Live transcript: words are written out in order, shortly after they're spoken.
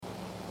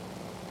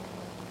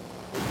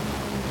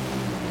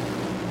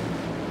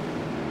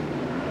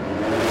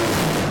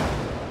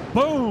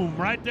Boom,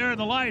 right there in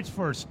the lights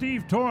for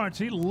Steve Torrance.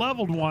 He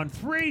leveled one,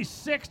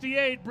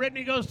 368.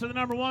 Brittany goes to the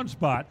number one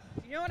spot.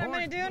 You know what I'm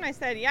going to do? And I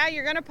said, yeah,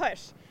 you're going to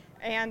push.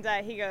 And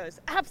he goes,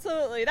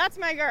 absolutely, that's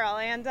my girl.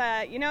 And,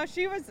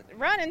 she was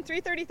running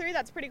 3:33.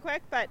 That's pretty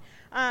quick. But,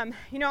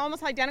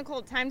 almost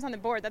identical times on the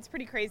board. That's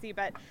pretty crazy.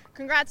 But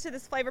congrats to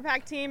this Flavor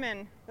Pack team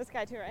and this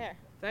guy, too, right here.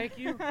 Thank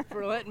you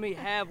for letting me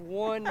have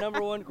one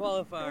number one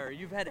qualifier.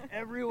 You've had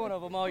every one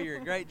of them all year.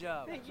 Great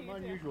job. It's an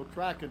unusual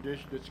track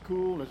condition. It's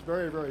cool and it's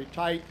very, very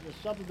tight. It's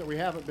something that we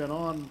haven't been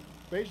on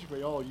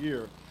basically all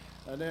year.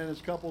 And then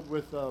it's coupled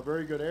with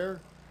very good air.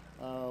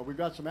 We've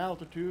got some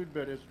altitude,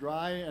 but it's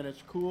dry and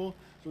it's cool.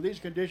 So these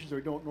conditions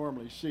we don't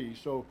normally see.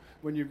 So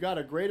when you've got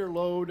a greater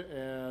load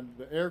and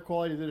the air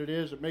quality that it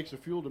is, it makes the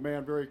fuel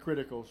demand very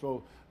critical.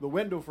 So the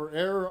window for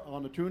air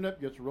on the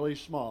tune-up gets really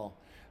small.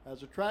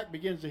 As the track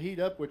begins to heat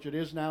up, which it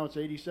is now, it's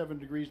 87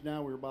 degrees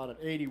now, we're about at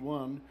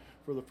 81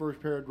 for the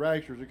first pair of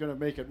dragsters. They're going to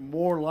make it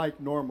more like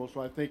normal, so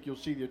I think you'll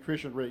see the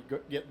attrition rate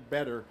get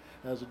better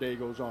as the day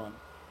goes on.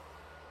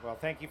 Well,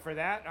 thank you for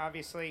that.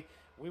 Obviously,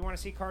 we want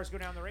to see cars go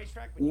down the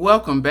racetrack.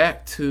 Welcome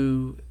back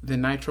to the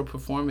Nitro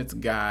Performance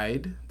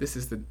Guide. This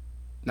is the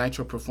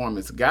Nitro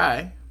Performance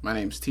Guy. My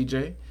name's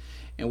TJ,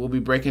 and we'll be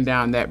breaking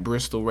down that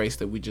Bristol race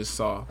that we just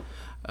saw.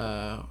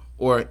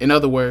 Or, in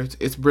other words,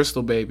 it's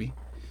Bristol, baby.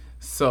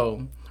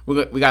 So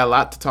we got a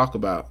lot to talk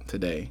about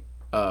today.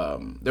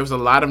 There was a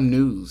lot of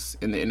news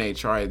in the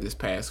NHRA this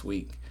past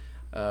week.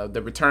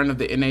 The return of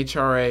the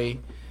NHRA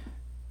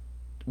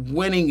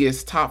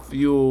winningest top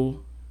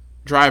fuel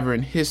driver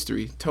in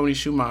history, Tony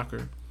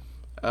Schumacher,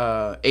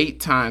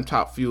 8-time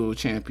top fuel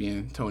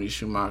champion Tony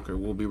Schumacher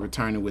will be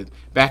returning with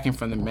backing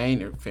from the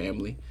Maynard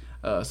family.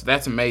 So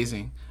that's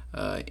amazing.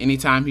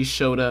 Anytime he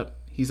showed up,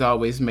 he's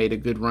always made a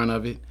good run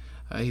of it.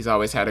 He's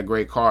always had a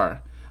great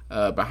car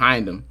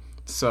behind him.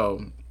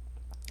 So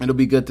it'll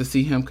be good to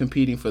see him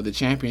competing for the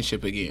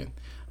championship again.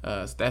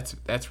 So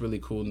that's really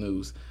cool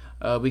news.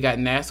 We got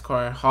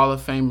NASCAR Hall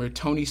of Famer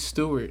Tony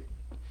Stewart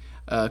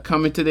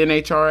coming to the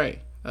NHRA,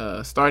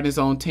 starting his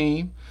own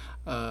team,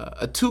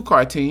 a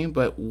 2-car team,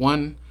 but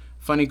one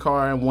funny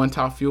car and one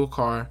top fuel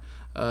car.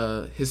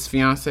 His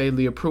fiancee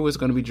Leah Prue is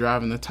going to be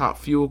driving the top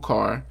fuel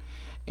car,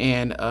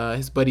 and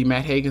his buddy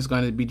Matt Hagan is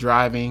going to be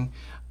driving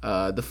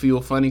the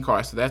fuel funny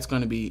car. So that's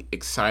going to be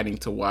exciting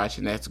to watch,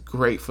 and that's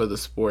great for the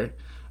sport.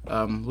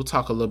 We'll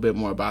talk a little bit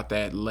more about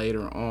that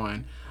later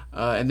on.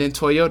 And then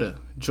Toyota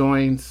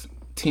joins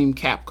Team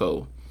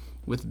Capco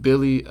with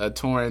Billy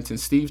Torrance and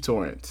Steve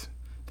Torrance.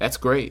 That's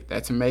great.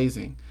 That's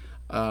amazing.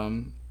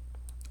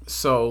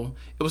 So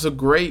it was a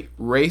great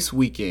race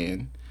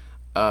weekend.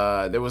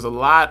 There was a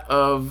lot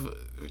of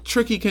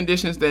tricky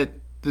conditions that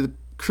the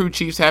crew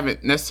chiefs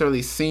haven't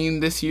necessarily seen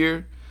this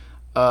year.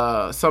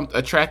 A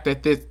track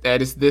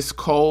that is this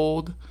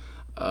cold.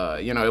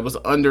 It was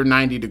under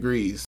 90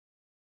 degrees.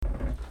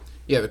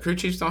 Yeah, the crew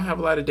chiefs don't have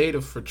a lot of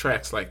data for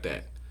tracks like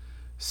that.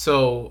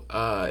 So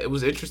it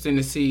was interesting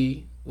to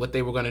see what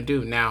they were going to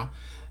do. Now,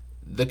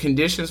 the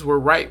conditions were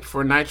right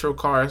for nitro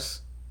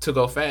cars to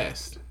go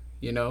fast.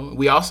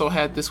 We also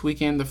had this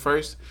weekend the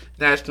first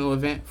national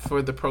event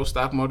for the Pro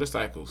Stock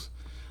motorcycles.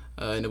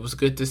 And it was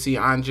good to see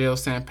Angel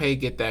Sampey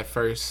get that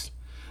first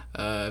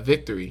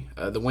victory,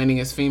 the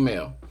winningest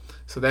female.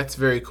 So that's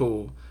very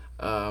cool.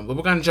 But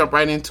we're going to jump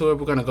right into it.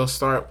 We're going to go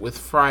start with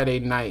Friday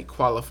night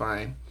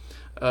qualifying.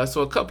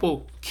 So a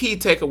couple key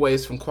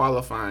takeaways from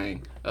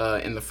qualifying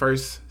in the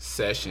first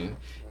session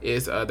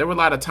is there were a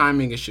lot of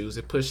timing issues.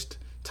 It pushed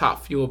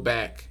top fuel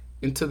back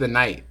into the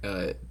night.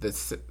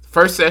 The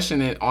first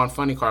session on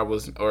Funny Car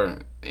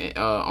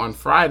on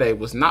Friday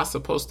was not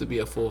supposed to be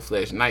a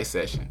full-fledged night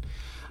session.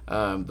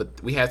 But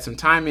we had some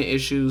timing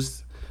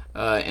issues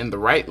in the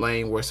right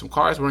lane where some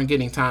cars weren't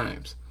getting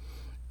times.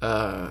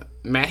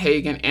 Matt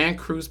Hagan and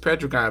Cruz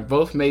Pedregon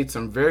both made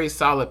some very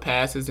solid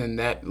passes in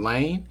that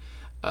lane,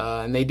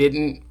 and they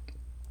didn't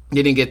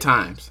get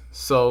times.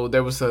 So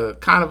there was a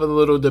kind of a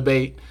little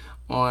debate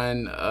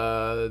on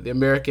the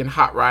American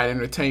Hot Rod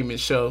Entertainment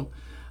show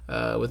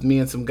with me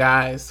and some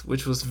guys,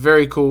 which was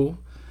very cool,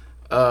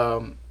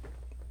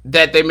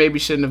 that they maybe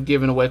shouldn't have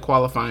given away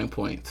qualifying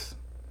points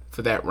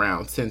for that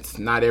round since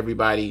not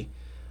everybody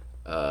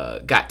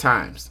got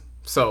times.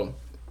 So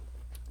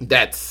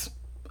that's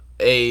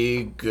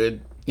a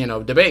good,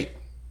 debate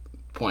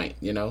point,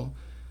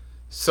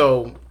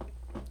 So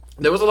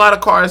there was a lot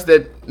of cars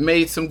that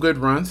made some good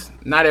runs.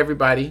 Not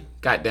everybody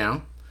got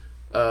down.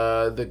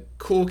 The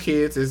cool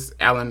kids, as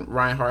Alan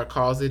Reinhart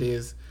calls it,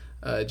 is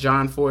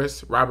John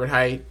Force, Robert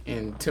Height,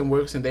 and Tim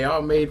Wilson. They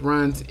all made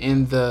runs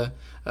in the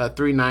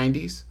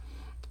 390s.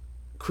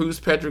 Cruz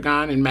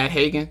Pedregon and Matt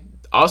Hagan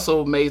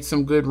also made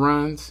some good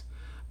runs,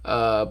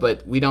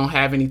 but we don't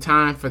have any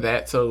time for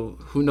that, so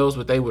who knows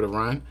what they would have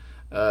run.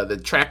 The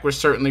track was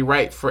certainly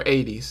right for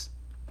 80s,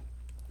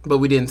 but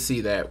we didn't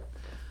see that.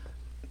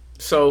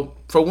 So,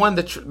 for one,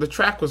 the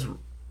track was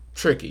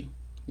tricky.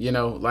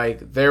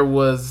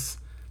 There's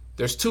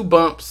two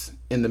bumps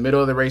in the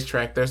middle of the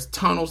racetrack. There's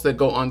tunnels that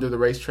go under the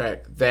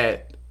racetrack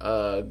that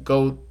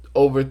go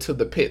over to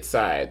the pit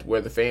side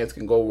where the fans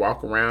can go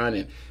walk around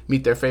and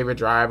meet their favorite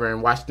driver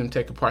and watch them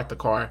take apart the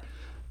car.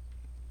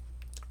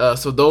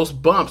 So those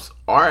bumps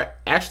are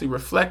actually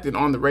reflected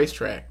on the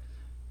racetrack.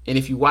 And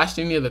if you watched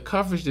any of the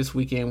coverage this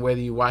weekend, whether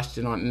you watched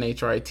it on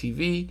NHRA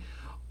TV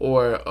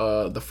or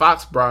the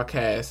Fox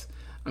broadcast,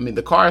 I mean,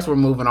 the cars were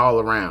moving all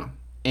around.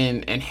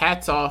 And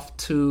hats off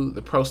to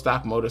the pro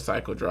stock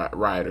motorcycle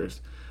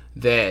riders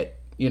that,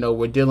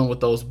 were dealing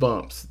with those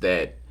bumps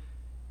that,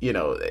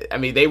 I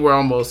mean, they were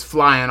almost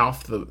flying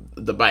off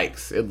the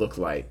bikes, it looked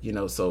like,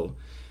 so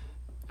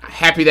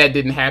happy that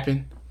didn't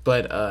happen.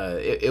 But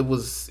it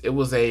was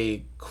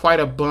a quite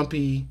a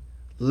bumpy,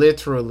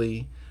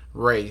 literally,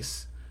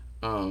 race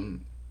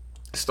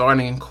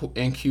starting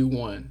in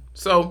Q1.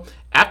 So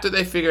after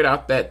they figured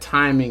out that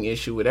timing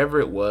issue, whatever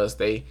it was,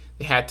 they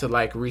had to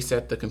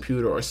reset the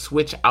computer or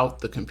switch out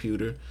the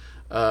computer.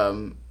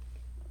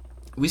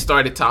 We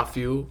started Top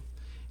Fuel,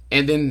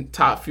 and then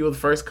Top Fuel, the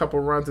first couple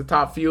runs of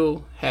Top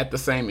Fuel had the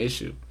same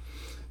issue.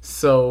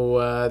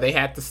 So they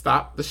had to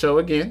stop the show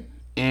again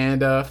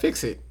and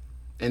fix it.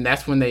 And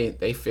that's when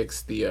they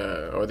fixed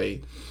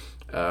they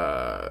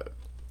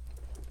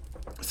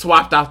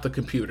swapped out the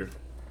computer.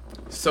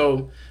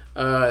 So,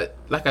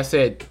 like I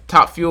said,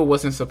 Top Fuel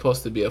wasn't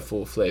supposed to be a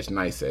full-fledged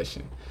night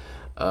session.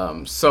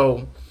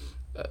 So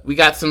we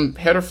got some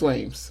header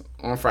flames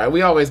on Friday.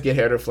 We always get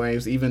header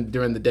flames even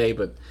during the day,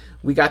 but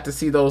we got to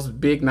see those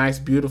big, nice,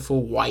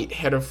 beautiful white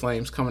header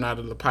flames coming out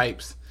of the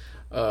pipes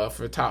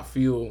for Top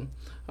Fuel.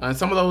 And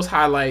some of those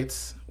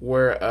highlights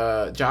were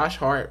Josh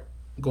Hart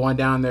going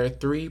down there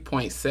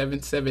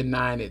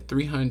 3.779 at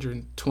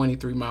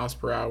 323 miles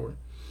per hour.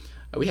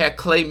 We had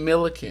Clay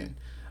Millican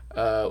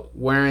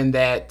wearing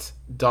that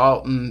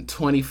Dalton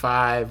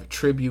 25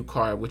 tribute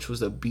car, which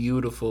was a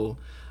beautiful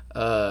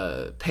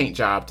paint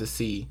job to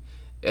see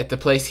at the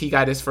place he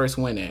got his first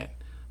win at.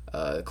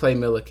 Clay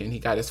Millican, he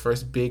got his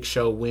first big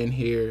show win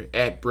here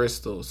at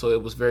Bristol. So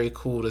it was very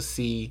cool to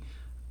see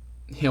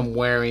him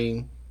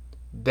wearing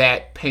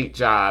that paint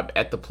job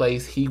at the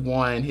place he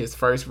won his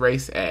first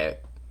race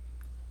at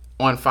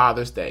on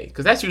Father's Day,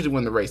 because that's usually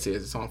when the race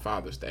is. It's on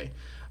Father's Day.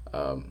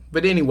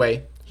 But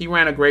anyway, he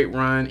ran a great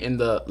run in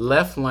the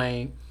left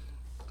lane,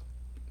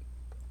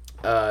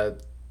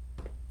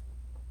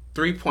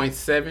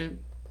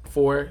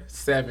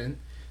 3.747,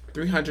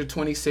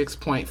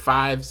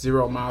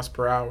 326.50 miles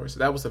per hour. So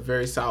that was a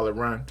very solid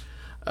run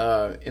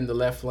in the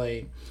left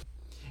lane.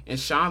 And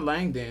Sean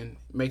Langdon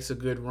makes a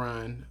good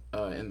run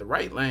in the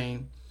right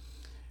lane,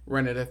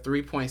 running at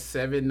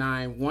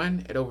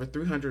 3.791 at over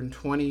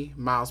 320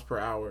 miles per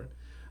hour.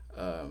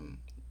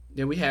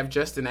 Then we have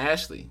Justin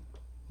Ashley,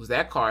 whose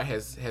that car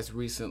has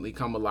recently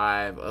come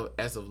alive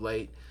as of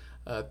late.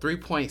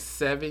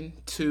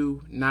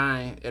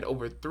 3.729 at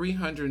over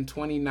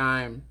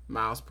 329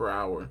 miles per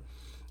hour.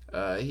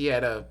 He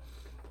had a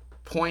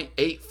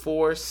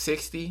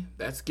 0.8460.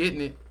 That's getting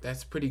it.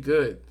 That's pretty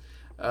good.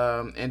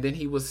 And then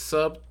he was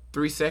sub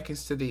 3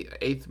 seconds to the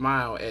 8th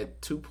mile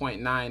at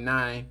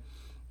 2.99.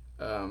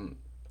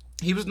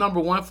 He was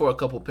number one for a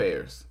couple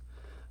pairs.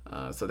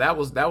 So that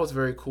was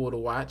very cool to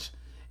watch.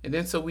 And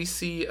then so we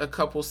see a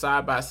couple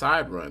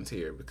side-by-side runs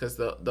here, because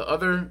the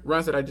other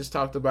runs that I just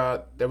talked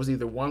about, there was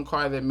either one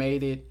car that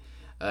made it,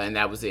 and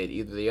that was it.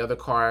 Either the other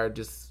car,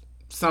 just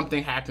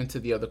something happened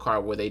to the other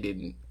car where they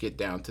didn't get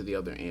down to the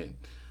other end.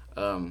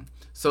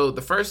 So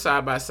the first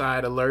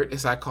side-by-side alert,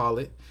 as I call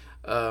it,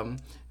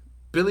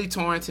 Billy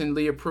Torrance and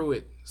Leah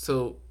Pruitt.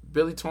 So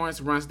Billy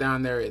Torrance runs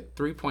down there at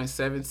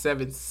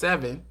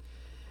 3.777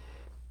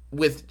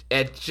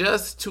 at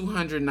just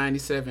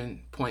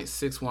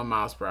 297.61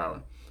 miles per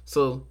hour.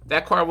 So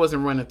that car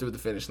wasn't running through the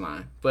finish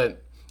line.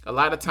 But a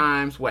lot of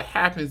times what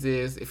happens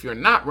is, if you're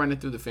not running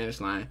through the finish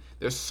line,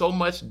 there's so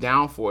much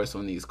downforce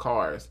on these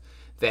cars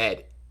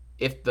that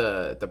if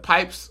the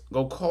pipes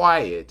go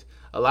quiet,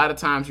 a lot of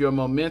times your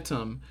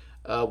momentum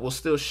will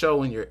still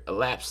show in your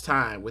elapsed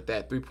time with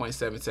that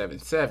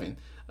 3.777.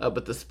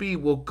 But the speed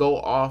will go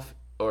off,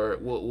 or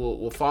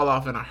will fall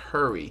off in a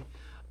hurry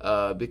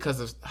because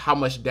of how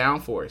much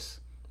downforce,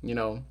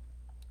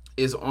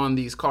 is on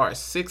these cars.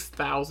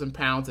 6,000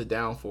 pounds of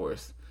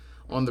downforce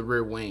on the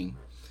rear wing.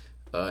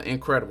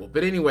 Incredible.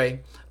 But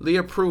anyway,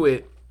 Leah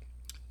Pruitt,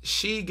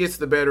 she gets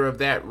the better of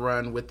that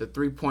run with the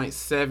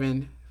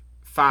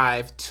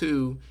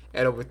 3.752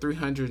 at over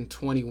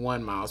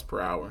 321 miles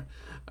per hour.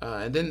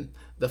 And then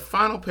the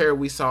final pair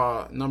we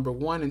saw, number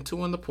 1 and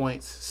 2 on the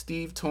points,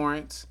 Steve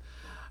Torrance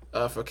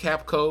for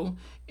Capco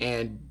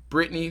and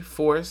Brittany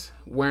Force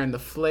wearing the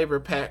Flavor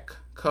Pack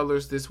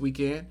colors this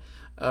weekend.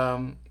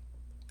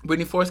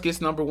 Brittany Force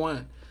gets number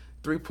 1,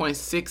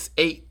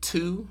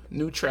 3.682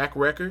 new track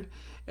record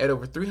at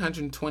over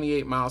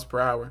 328 miles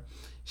per hour.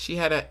 She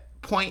had a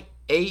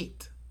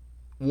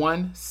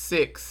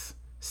 0.816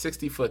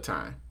 60-foot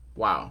time.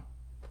 Wow.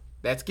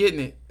 That's getting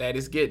it. That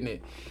is getting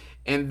it.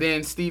 And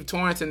then Steve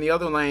Torrance in the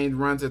other lane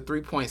runs a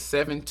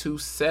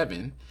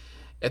 3.727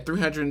 at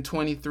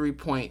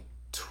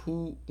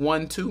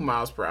 323.212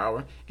 miles per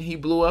hour. And he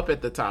blew up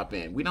at the top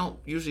end. We don't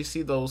usually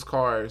see those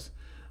cars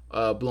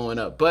blowing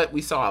up. But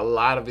we saw a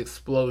lot of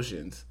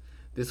explosions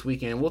this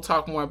weekend. We'll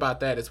talk more about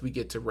that as we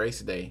get to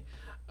race day.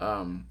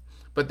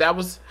 But that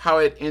was how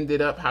it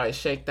ended up, how it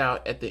shaked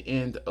out at the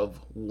end of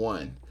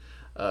one.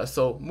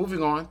 So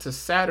moving on to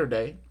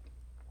Saturday,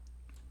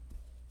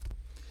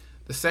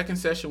 the second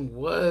session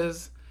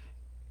was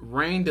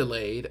rain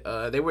delayed.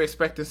 They were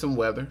expecting some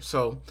weather,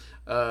 so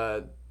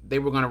they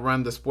were going to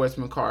run the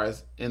sportsman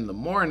cars in the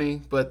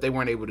morning, but they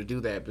weren't able to do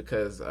that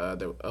because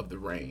of the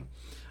rain.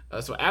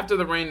 So after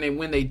the rain,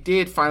 when they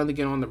did finally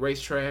get on the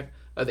racetrack,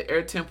 the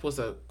air temp was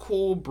a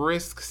cool,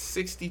 brisk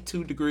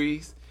 62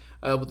 degrees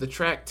with the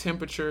track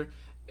temperature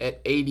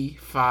at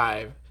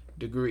 85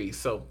 degrees.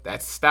 So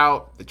that's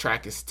stout. The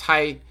track is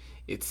tight.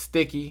 It's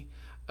sticky.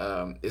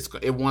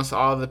 It wants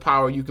all the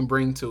power you can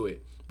bring to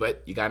it,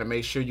 but you got to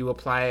make sure you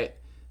apply it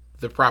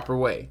the proper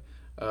way.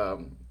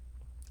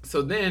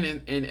 So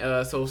then,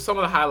 so some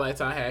of the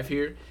highlights I have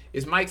here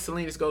is Mike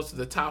Salinas goes to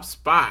the top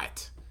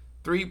spot,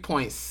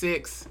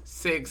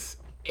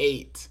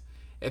 3.668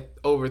 at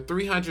over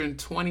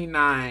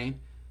 329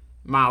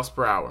 miles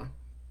per hour,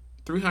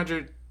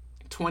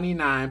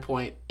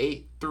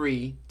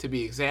 329.83 to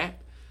be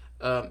exact.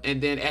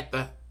 And then at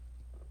the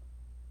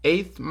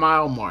 8th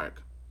mile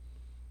mark,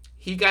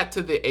 he got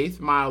to the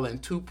 8th mile in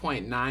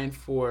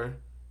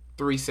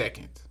 2.943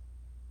 seconds.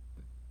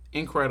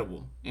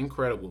 Incredible.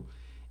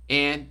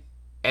 And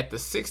at the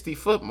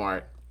 60-foot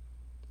mark,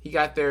 he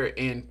got there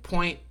in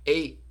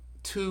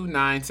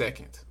 0.829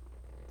 seconds.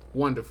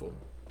 Wonderful.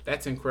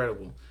 That's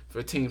incredible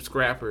for Team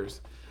Scrappers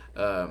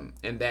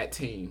and that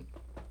team.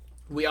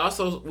 We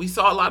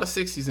saw a lot of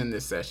 60s in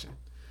this session.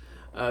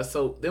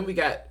 So then we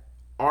got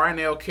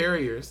R&L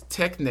Carriers,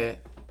 TechNet,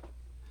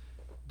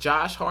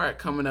 Josh Hart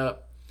coming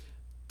up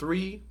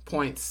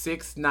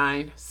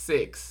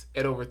 3.696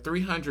 at over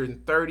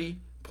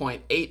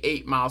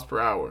 330.88 miles per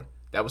hour.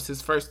 That was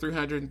his first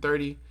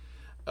 330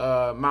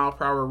 mile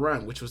per hour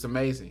run, which was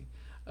amazing.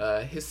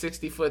 His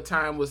 60-foot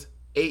time was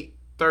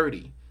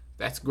 8:30.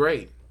 That's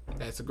great.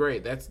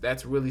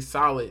 That's really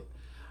solid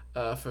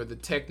for the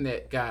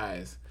TechNet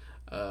guys.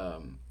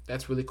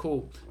 That's really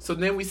cool. So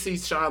then we see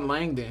Sean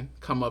Langdon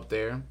come up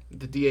there,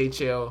 the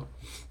DHL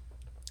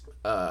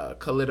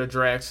Calita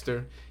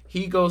dragster.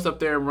 He goes up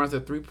there and runs a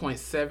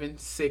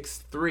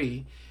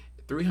 3.763,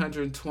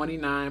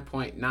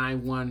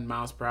 329.91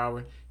 miles per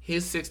hour.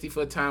 His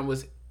 60-foot time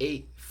was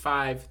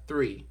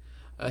 8:53.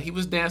 He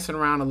was dancing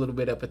around a little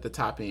bit up at the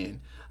top end.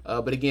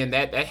 But again,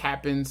 that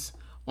happens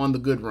on the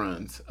good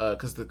runs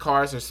because the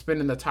cars are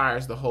spinning the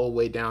tires the whole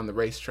way down the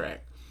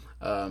racetrack.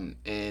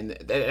 And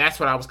that's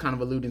what I was kind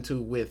of alluding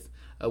to with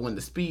when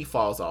the speed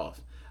falls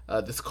off.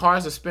 The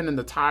cars are spinning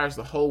the tires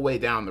the whole way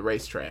down the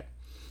racetrack.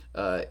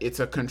 It's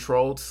a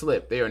controlled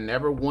slip. They are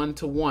never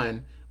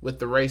one-to-one with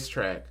the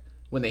racetrack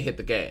when they hit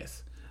the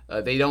gas.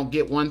 They don't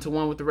get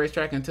one-to-one with the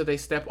racetrack until they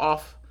step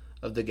off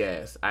of the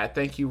gas. I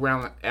thank you,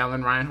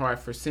 Alan Reinhardt,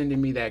 for sending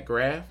me that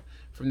graph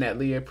from that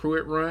Leah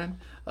Pruitt run.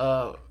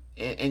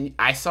 And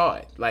I saw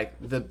it. Like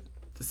the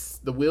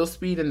wheel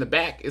speed in the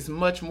back is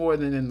much more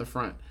than in the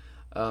front.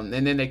 And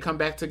then they come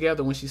back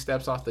together when she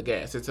steps off the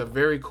gas. It's a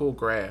very cool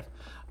graph.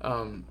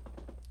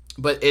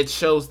 But it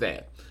shows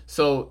that.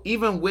 So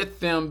even with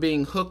them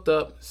being hooked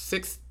up,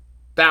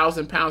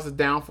 6,000 pounds of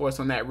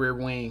downforce on that rear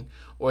wing,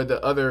 or the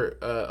other,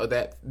 or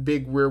that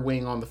big rear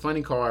wing on the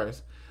funny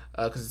cars,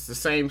 because it's the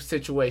same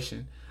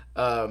situation.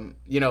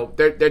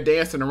 They're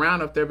dancing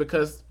around up there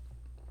because,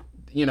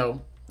 they're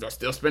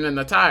still spinning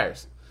the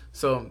tires.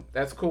 So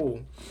that's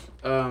cool.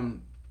 But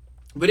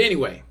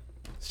anyway,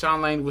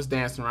 Sean Lane was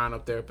dancing around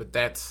up there, but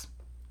that's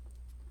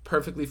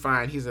perfectly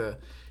fine. He's a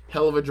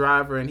hell of a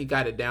driver, and he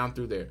got it down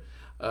through there.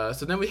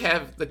 So then we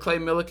have the Clay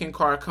Millican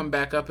car come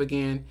back up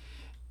again,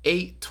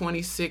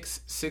 8.26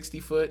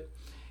 60-foot.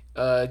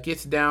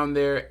 Gets down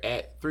there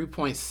at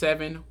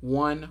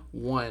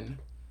 3.711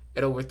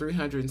 at over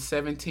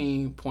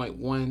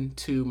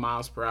 317.12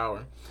 miles per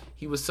hour.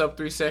 He was sub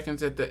 3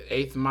 seconds at the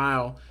 8th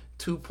mile,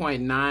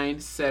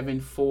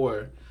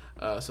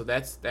 2.974. So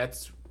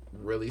that's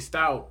really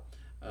stout.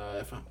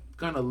 If I'm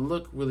gonna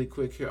look really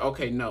quick here,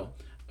 okay, no.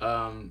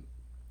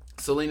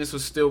 Salinas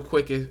was still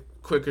quicker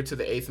to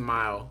the 8th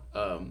mile.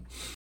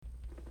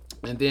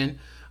 And then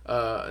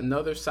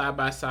another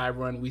side-by-side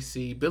run, we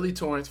see Billy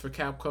Torrance for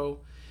Capco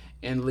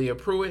and Leah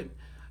Pruitt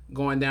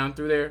going down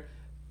through there.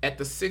 At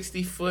the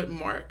 60-foot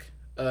mark,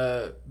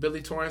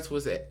 Billy Torrance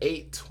was at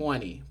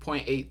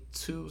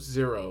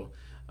 820.820,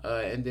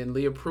 and then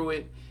Leah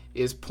Pruitt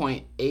is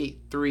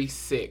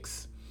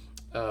 0.836,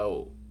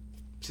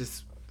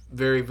 just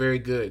very, very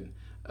good.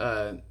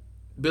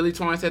 Billy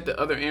Torrance at the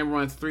other end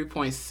runs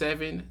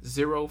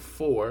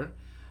 3.704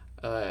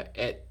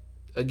 at,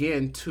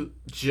 again,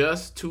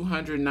 just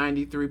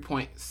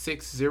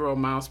 293.60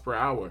 miles per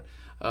hour.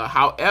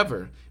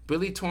 However,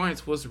 Billy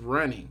Torrance was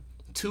running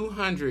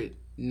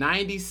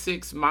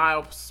 296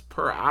 miles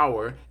per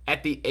hour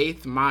at the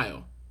 8th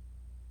mile.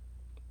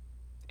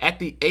 At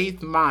the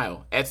 8th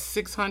mile, at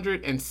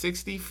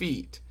 660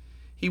 feet,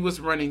 he was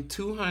running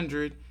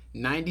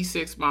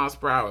 296 miles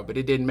per hour, but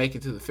it didn't make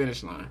it to the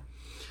finish line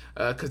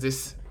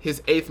because his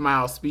 8th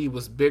mile speed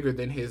was bigger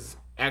than his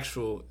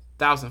actual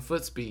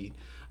 1,000-foot speed.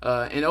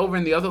 And over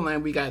in the other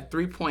lane, we got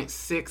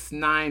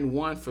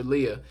 3.691 for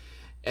Leah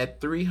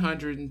at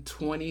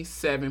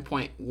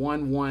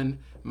 327.11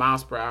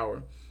 miles per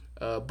hour.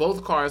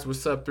 Both cars were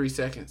sub 3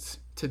 seconds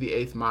to the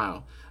 8th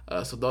mile.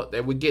 So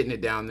they were getting it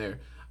down there.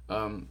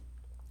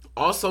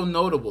 Also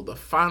notable, the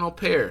final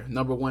pair,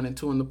 number 1 and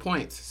 2 in the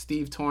points,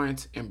 Steve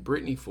Torrence and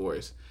Brittany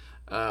Forrest.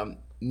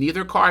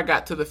 Neither car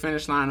got to the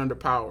finish line under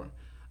power.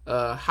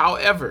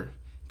 However,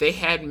 they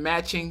had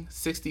matching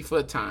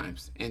 60-foot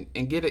times. And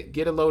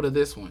get a load of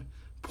this one.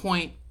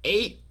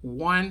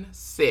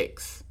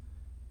 0.816.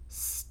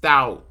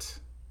 Stout.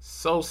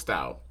 So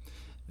stout.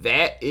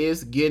 That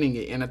is getting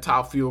it in a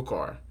top fuel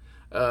car.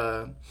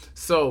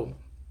 So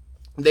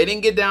they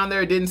didn't get down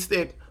there, it didn't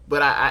stick,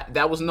 but I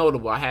that was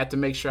notable. I had to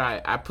make sure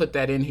I put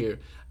that in here,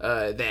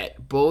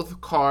 that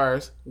both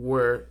cars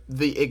were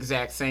the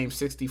exact same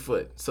 60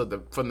 foot.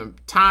 So from the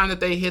time that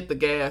they hit the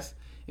gas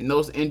and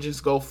those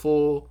engines go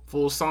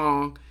full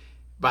song,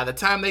 by the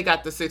time they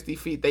got to 60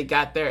 feet, they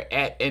got there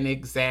at an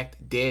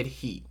exact dead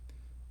heat.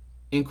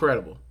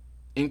 Incredible.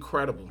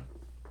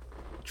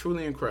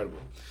 Truly incredible.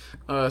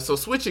 So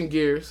switching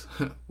gears,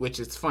 which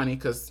is funny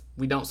because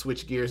we don't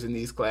switch gears in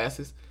these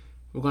classes.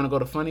 We're going to go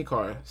to funny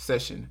car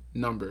session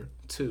number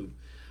 2.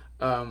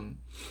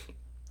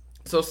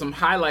 So some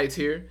highlights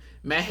here.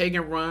 Matt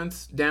Hagan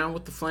runs down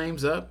with the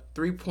flames up,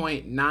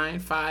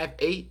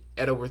 3.958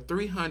 at over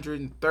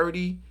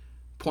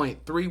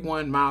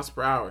 330.31 miles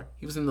per hour.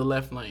 He was in the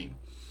left lane.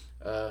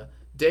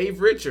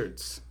 Dave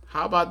Richards.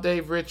 How about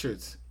Dave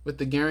Richards with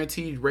the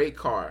guaranteed rate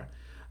car?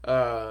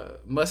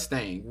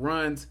 Mustang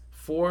runs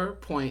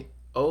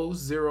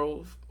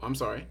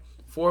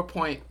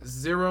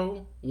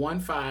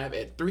 4.015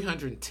 at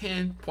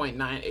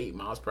 310.98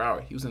 miles per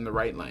hour. He was in the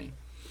right lane.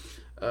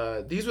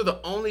 These were the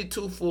only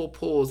 2 full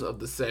pulls of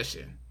the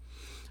session.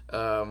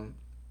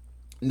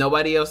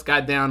 Nobody else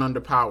got down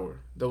under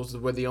power. Those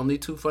were the only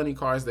 2 funny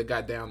cars that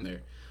got down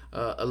there.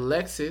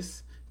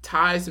 Alexis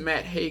ties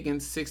Matt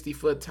Hagan's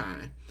 60-foot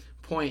time,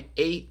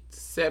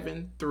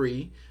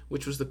 0.873,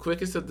 which was the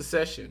quickest of the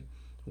session.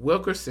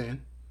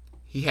 Wilkerson,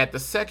 he had the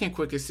second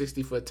quickest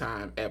 60-foot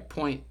time at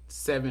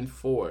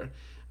 0.74.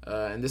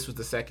 And this was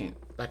the second,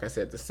 like I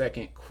said, the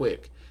second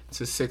quick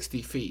to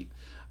 60 feet.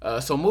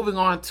 So moving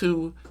on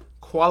to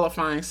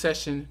qualifying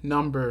session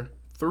number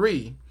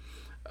 3.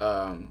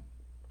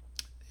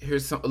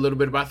 Here's a little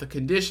bit about the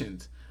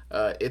conditions.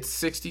 It's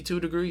 62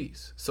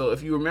 degrees. So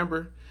if you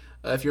remember,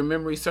 if your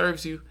memory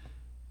serves you,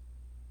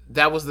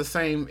 that was the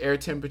same air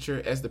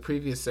temperature as the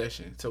previous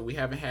session. So we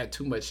haven't had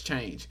too much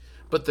change.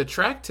 But the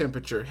track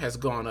temperature has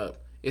gone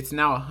up. It's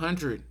now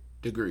 100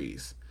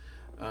 degrees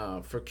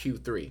for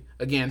Q3.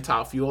 Again,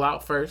 top fuel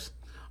out first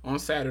on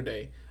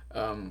Saturday.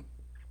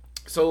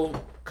 So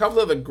a couple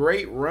of the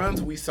great runs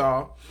we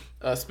saw.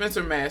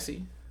 Spencer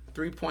Massey,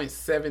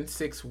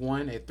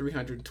 3.761 at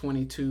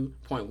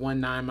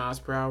 322.19 miles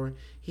per hour.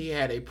 He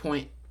had a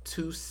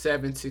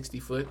 0.27 60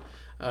 foot.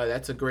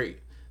 That's a great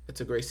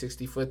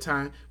 60 foot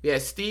time. We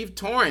had Steve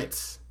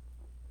Torrence.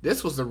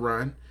 This was a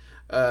run.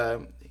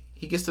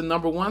 He gets the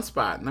number 1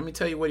 spot. Let me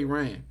tell you what he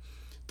ran.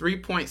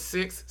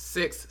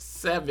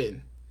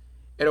 3.667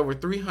 at over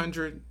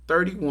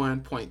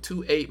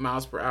 331.28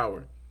 miles per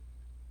hour.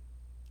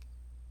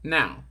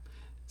 Now,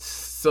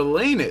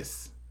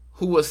 Salinas,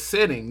 who was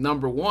sitting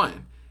number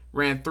 1,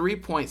 ran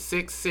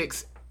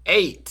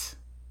 3.668.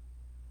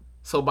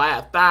 So by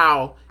a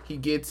thou, he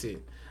gets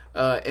it.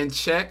 And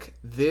check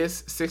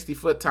this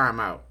 60-foot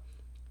timeout.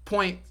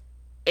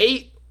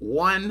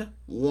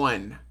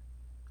 0.811.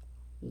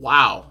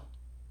 Wow.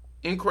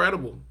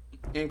 Incredible.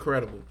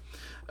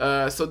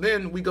 So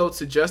then we go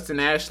to Justin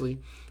Ashley,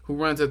 who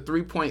runs a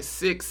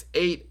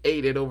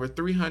 3.688 at over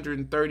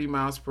 330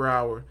 miles per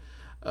hour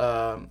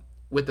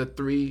with a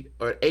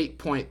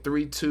 8.32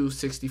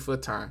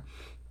 60-foot time.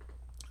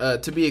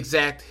 To be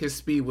exact, his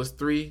speed was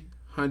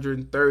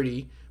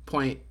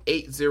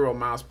 330.80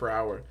 miles per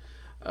hour.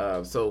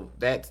 So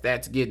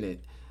that's getting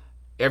it.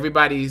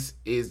 Everybody's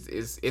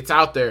it's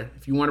out there.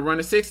 If you want to run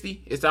a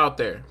 60, it's out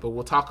there. But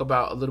we'll talk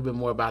about a little bit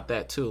more about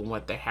that too and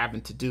what they're having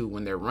to do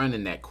when they're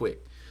running that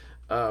quick.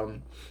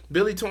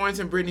 Billy Torrance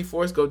and Brittany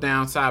Forrest go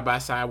down side by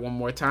side one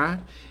more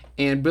time,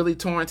 and Billy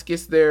Torrance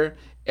gets there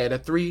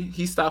at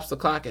he stops the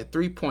clock at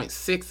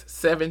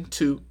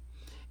 3.672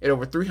 at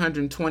over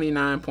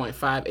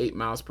 329.58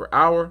 miles per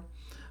hour.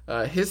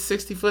 His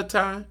 60-foot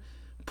time,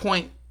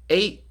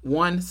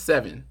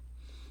 0.817.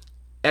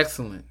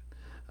 Excellent.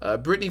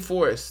 Brittany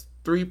Forrest,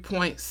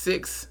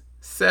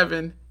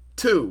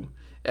 3.672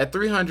 at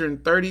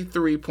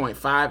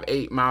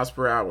 333.58 miles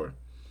per hour.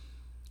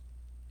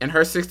 And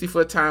her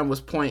 60-foot time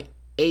was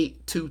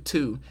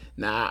 0.822.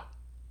 Now,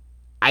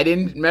 I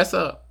didn't mess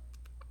up.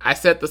 I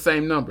set the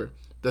same number.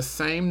 The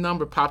same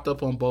number popped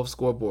up on both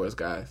scoreboards,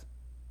 guys.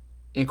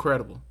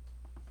 Incredible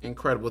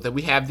that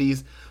we have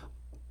these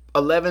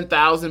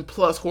 11,000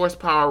 plus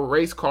horsepower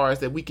race cars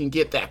that we can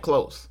get that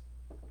close.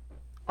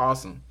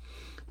 Awesome.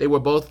 They were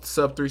both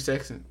sub 3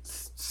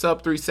 seconds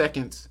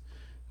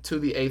to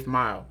the 8th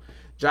mile.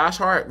 Josh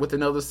Hart with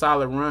another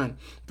solid run,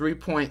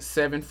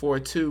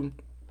 3.742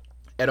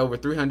 at over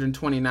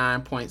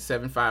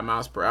 329.75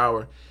 miles per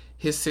hour.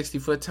 His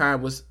 60-foot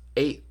time was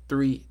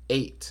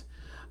 8.38.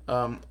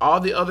 All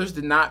the others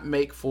did not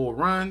make full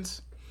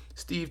runs.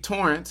 Steve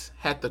Torrance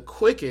had the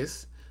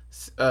quickest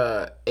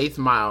 8th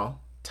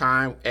mile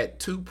time at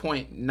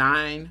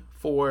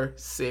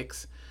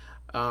 2.946.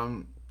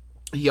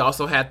 He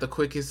also had the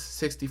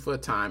quickest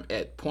 60-foot time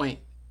at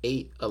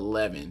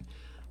 0.811.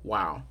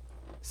 Wow.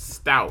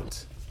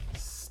 Stout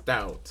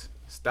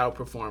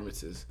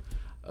performances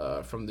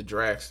from the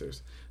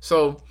dragsters.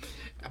 So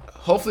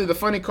hopefully the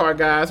funny car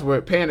guys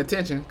were paying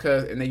attention,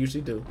 and they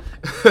usually do.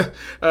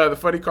 The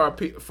funny car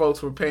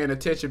folks were paying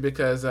attention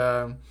because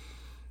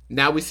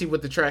now we see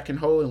what the track can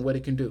hold and what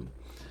it can do.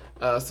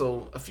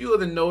 So a few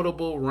of the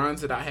notable runs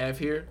that I have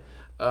here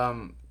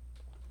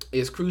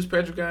is Cruz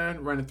Pedregon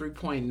running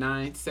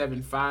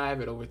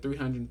 3.975 at over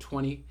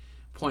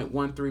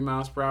 320.13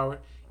 miles per hour.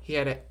 He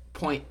had a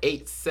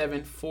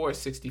 0.874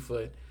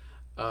 60-foot.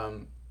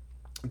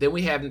 Then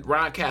we have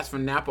Ron Katz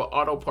from Napa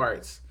Auto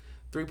Parts,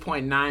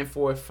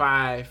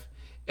 3.945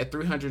 at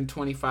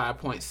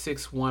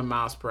 325.61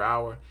 miles per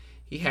hour.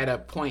 He had a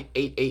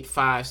 0.885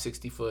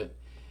 60-foot,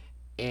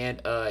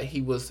 and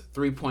he was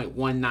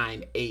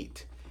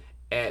 3.198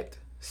 at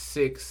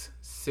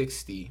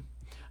 660,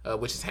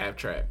 which is half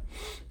track.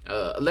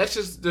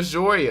 Alexis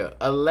DeJoria,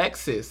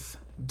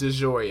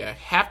 I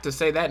have to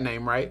say that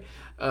name right,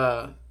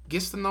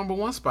 gets the number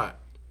 1 spot,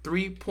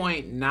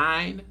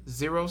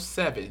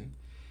 3.907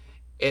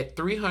 at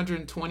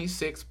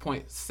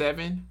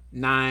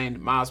 326.79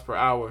 miles per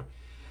hour.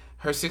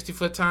 Her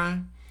 60-foot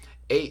time,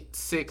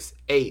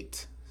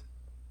 8.68,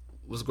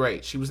 was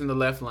great. She was in the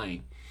left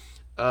lane.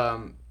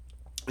 And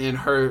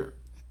her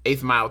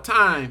 8th mile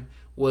time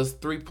was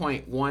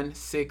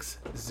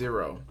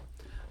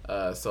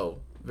 3.160.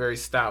 So very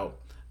stout.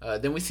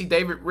 Then we see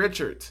David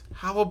Richards.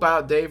 How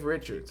about Dave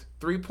Richards?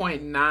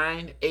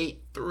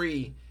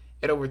 3.983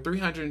 at over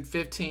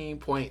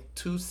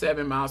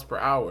 315.27 miles per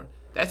hour.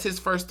 That's his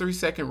first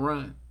 3-second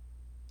run.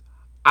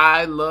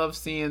 I love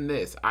seeing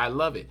this. I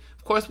love it.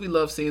 Of course, we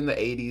love seeing the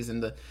 80s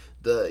and the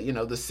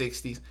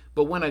 60s.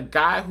 But when a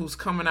guy who's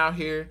coming out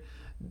here,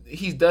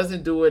 he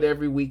doesn't do it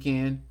every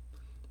weekend,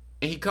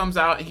 and he comes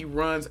out and he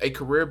runs a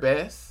career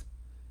best,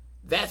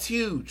 that's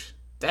huge.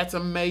 That's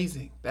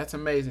amazing.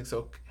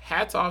 So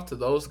hats off to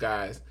those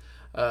guys.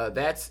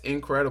 That's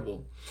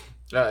incredible.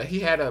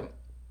 He had a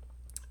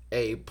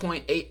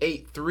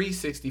 0.883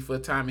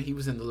 60-foot time, and he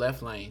was in the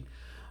left lane.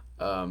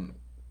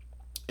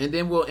 And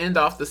then we'll end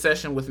off the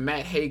session with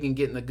Matt Hagan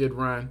getting a good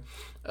run,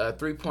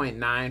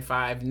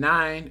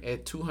 3.959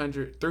 at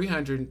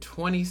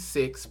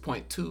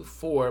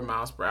 326.24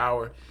 miles per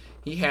hour.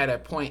 He had a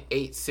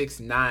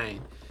 0.869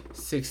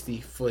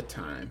 60-foot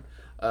time.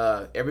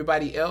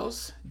 Everybody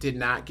else did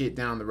not get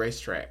down the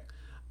racetrack.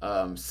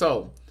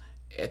 So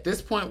at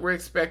this point, we're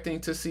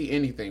expecting to see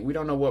anything. We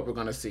don't know what we're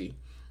going to see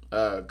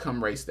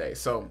come race day.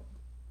 So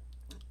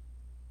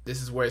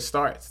this is where it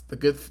starts.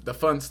 The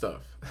fun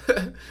stuff.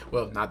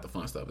 Well, not the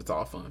fun stuff. It's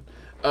all fun.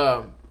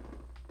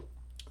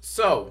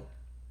 So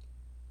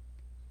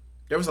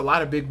there was a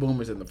lot of big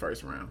boomers in the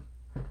first round.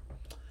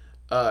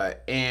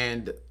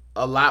 And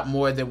a lot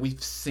more than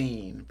we've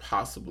seen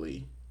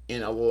possibly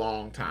in a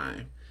long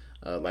time.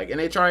 Like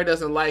NHRA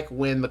doesn't like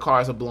when the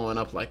cars are blowing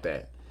up like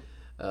that.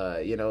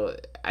 I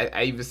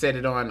even said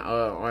it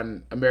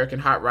on American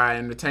Hot Rod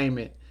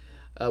Entertainment,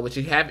 which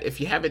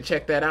if you haven't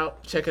checked that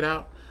out, check it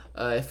out.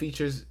 It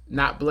features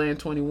Not Bland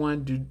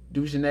 21,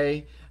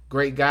 Dujanay,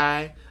 great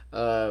guy,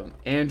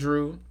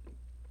 Andrew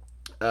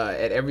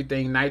at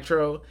Everything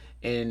Nitro,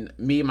 and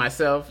me,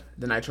 myself,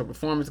 the Nitro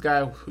Performance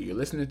Guy, who you're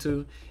listening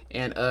to,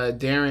 and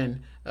Darren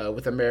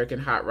with American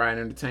Hot Rod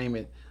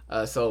Entertainment.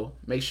 So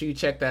make sure you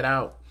check that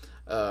out.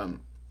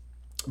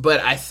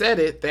 But I said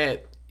it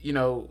that,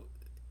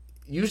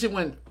 usually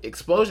when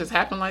explosions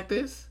happen like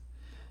this,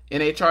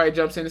 NHRA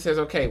jumps in and says,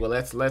 okay, well,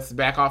 let's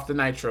back off the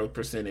nitro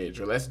percentage,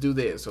 or let's do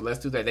this, or let's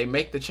do that. They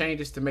make the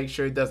changes to make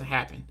sure it doesn't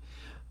happen.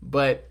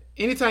 But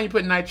anytime you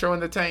put nitro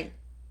in the tank,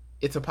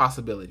 it's a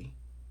possibility.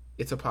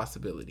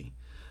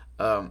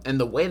 And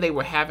the way they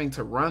were having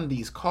to run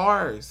these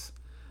cars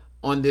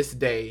on this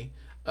day,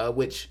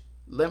 which,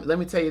 let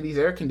me tell you these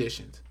air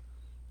conditions.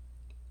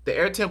 The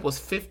air temp was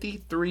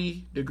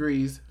 53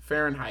 degrees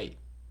Fahrenheit,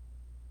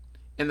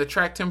 and the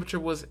track temperature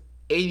was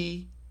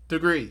 80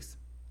 degrees.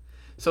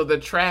 So the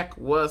track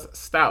was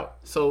stout.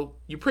 So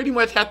you pretty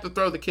much have to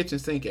throw the kitchen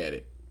sink at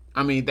it.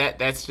 I mean,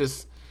 that's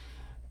just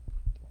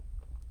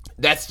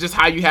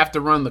how you have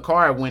to run the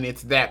car when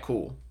it's that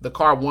cool. The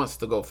car wants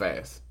to go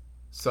fast.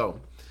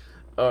 So,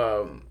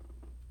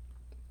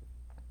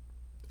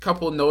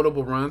 couple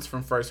notable runs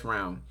from first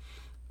round.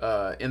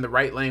 In the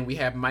right lane, we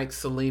have Mike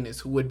Salinas,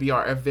 who would be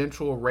our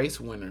eventual race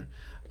winner.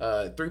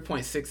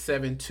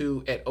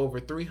 3.672 at over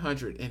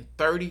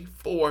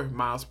 334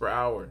 miles per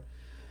hour.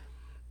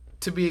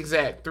 To be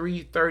exact,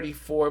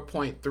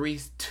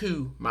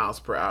 334.32 miles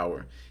per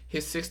hour.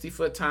 His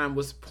 60-foot time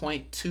was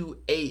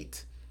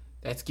 0.28.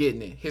 That's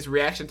getting it. His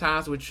reaction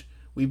times, which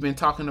We've been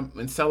talking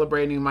and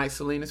celebrating Mike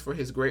Salinas for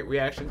his great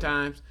reaction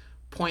times.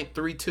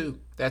 0.32.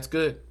 That's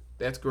good.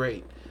 That's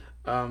great.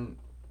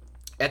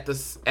 At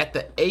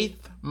the 8th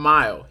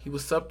mile, he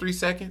was sub 3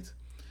 seconds.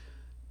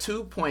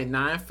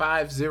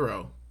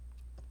 2.950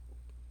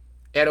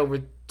 at over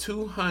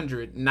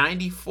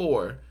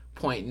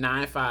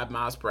 294.95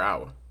 miles per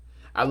hour.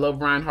 I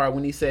love Reinhardt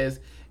when he says,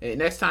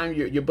 next time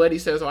your buddy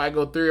says, I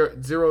go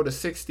 0 to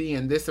 60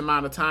 in this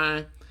amount of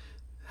time,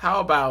 how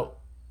about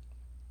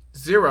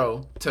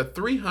 0 to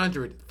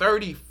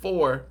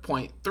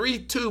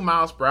 334.32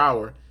 miles per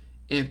hour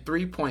in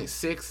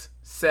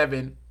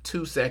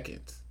 3.672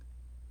 seconds?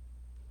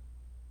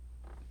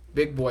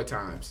 Big boy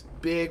times.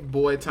 Big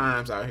boy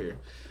times out here.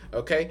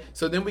 Okay?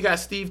 So then we got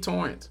Steve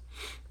Torrance,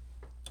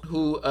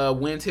 who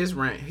wins his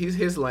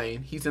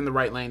lane. He's in the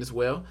right lane as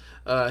well.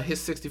 His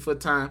 60-foot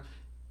time,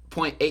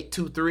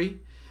 0.823.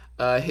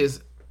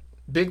 His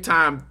big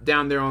time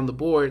down there on the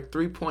board,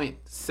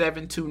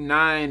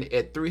 3.729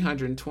 at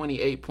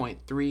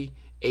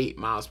 328.38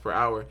 miles per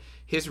hour.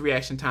 His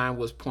reaction time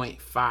was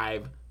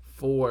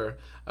 0.54.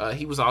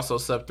 He was also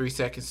sub 3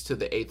 seconds to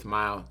the 8th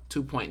mile,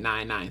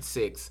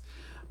 2.996.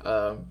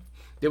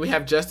 Then we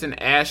have Justin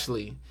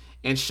Ashley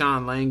and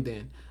Sean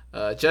Langdon.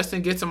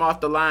 Justin gets him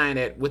off the line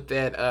with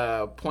that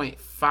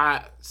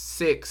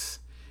 0.56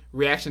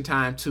 reaction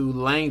time to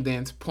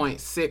Langdon's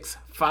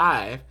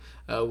 0.65,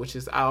 which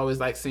is, I always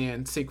like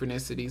seeing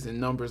synchronicities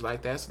and numbers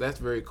like that. So that's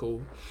very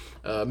cool.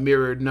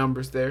 Mirrored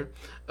numbers there.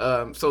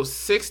 So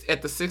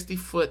at the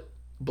 60-foot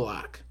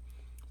block,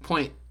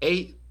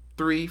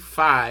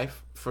 0.835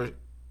 for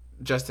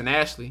Justin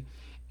Ashley,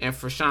 and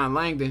for Sean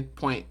Langdon,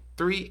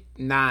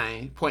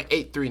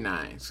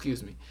 0.839,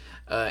 excuse me.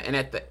 And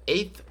at the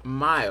 8th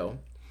mile,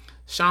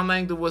 Sean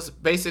Langdon was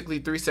basically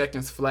 3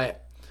 seconds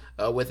flat,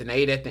 with an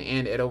 8 at the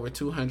end at over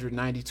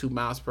 292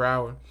 miles per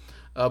hour.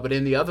 But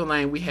in the other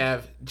lane, we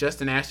have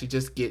Justin Ashley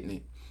just getting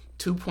it,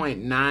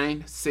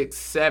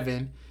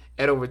 2.967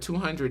 at over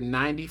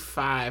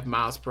 295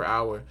 miles per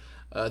hour.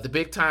 The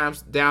big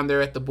times down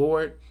there at the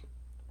board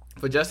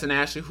for Justin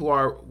Ashley,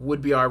 who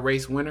would be our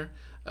race winner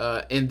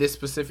in this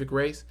specific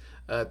race,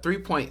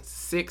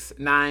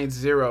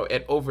 3.690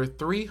 at over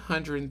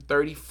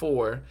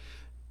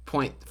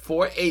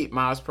 334.48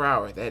 miles per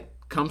hour. That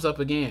comes up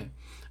again.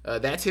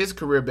 That's his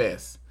career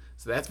best.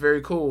 So that's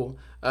very cool.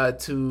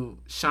 To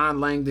Sean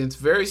Langdon's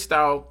very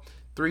stout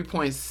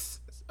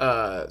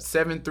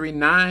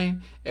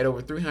 3.739 at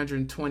over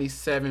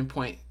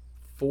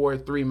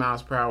 327.43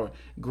 miles per hour.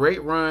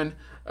 Great run,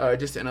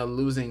 just in a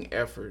losing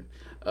effort.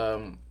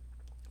 So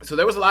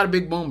there was a lot of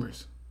big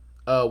boomers.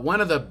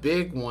 One of the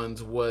big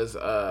ones was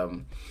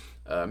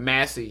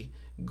Massey,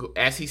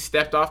 as he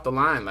stepped off the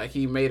line. Like,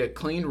 he made a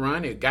clean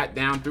run. It got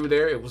down through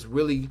there. It was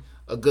really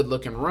a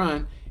good-looking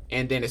run.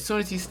 And then as soon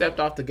as he stepped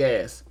off the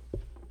gas,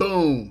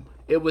 boom,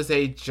 it was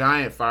a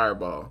giant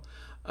fireball.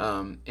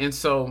 But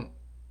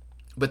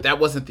that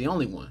wasn't the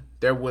only one.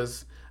 There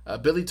was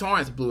Billy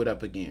Torrance blew it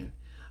up again.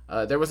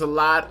 There was a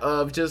lot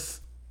of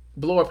just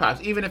blower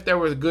pops, even if there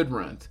were good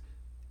runs.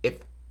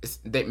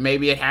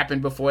 Maybe it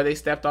happened before they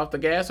stepped off the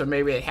gas, or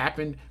maybe it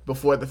happened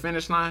before the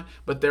finish line,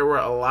 but there were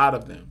a lot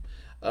of them.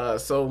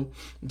 So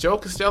Joe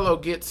Costello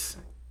gets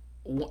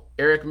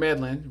Eric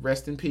Medlin,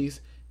 rest in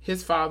peace,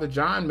 his father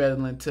John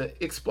Medlin, to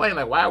explain,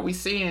 like, why are we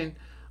seeing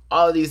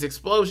all of these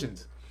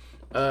explosions?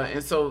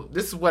 And so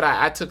this is what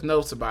I took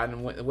notes about,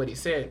 and what he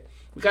said.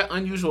 We got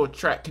unusual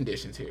track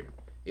conditions here.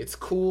 It's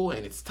cool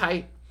and it's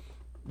tight.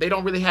 They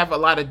don't really have a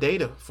lot of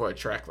data for a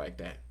track like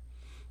that.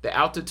 The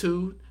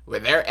altitude, where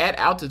they're at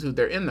altitude,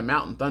 they're in the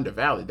Mountain Thunder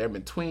Valley. They're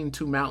between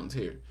two mountains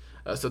here.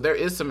 So there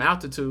is some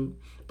altitude,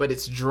 but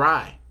it's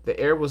dry. The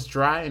air was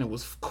dry and it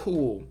was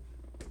cool.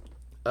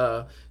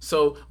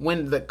 So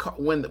when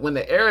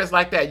the air is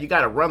like that, you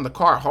got to run the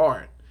car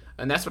hard.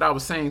 And that's what I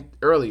was saying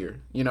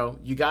earlier.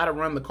 You got to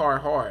run the car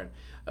hard.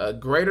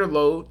 Greater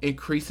load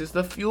increases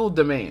the fuel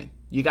demand.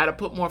 You got to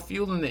put more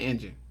fuel in the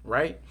engine,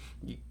 right?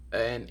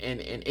 And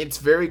it's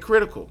very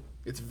critical.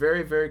 It's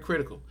very, very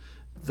critical.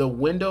 The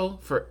window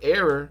for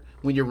error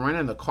when you're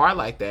running a car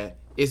like that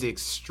is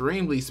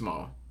extremely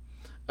small.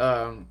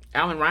 Alan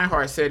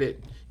Reinhardt said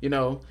it. He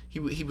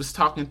was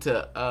talking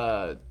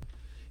to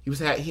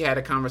he had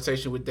a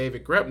conversation with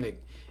David Grubnick,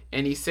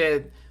 and he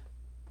said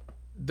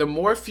the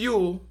more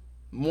fuel,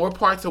 more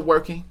parts are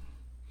working.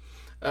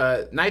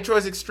 Nitro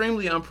is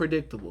extremely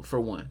unpredictable, for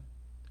one.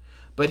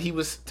 But he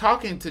was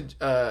talking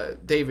to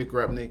David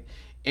Grubnick,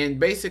 and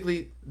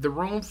basically the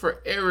room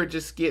for error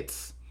just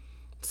gets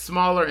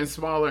smaller and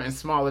smaller and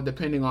smaller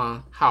depending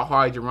on how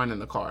hard you're running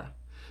the car.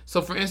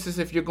 So for instance,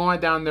 if you're going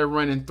down there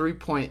running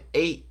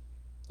 3.8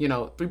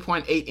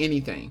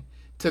 anything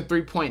to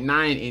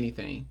 3.9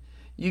 anything,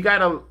 you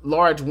got a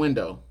large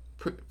window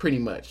pretty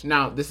much.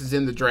 Now, this is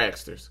in the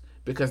dragsters,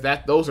 because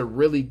those are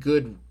really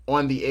good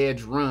on the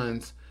edge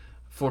runs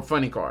for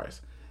funny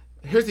cars.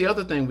 Here's the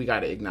other thing we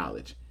got to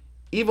acknowledge.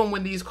 Even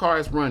when these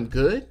cars run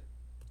good,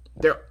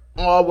 they're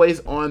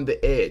always on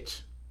the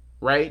edge.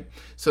 Right?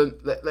 So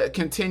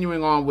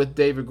continuing on with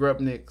David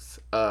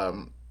Grubnick's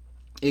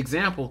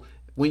example,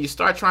 when you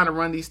start trying to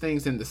run these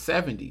things in the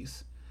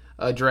 70s,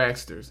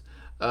 dragsters,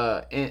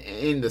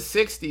 in the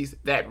 60s,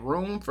 that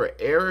room for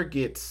error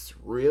gets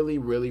really,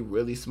 really,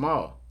 really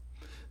small.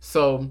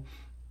 So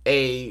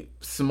a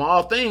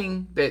small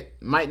thing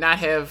that might not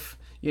have,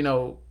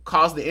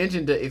 caused the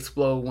engine to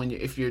explode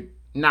if you're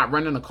not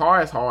running the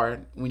car as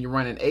hard, when you're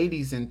running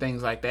 80s and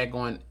things like that,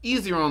 going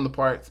easier on the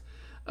parts,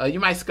 you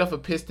might scuff a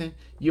piston.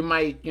 You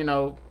might,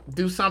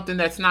 do something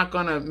that's not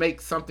going to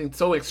make something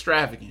so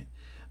extravagant.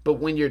 But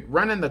when you're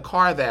running the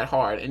car that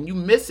hard and you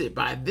miss it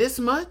by this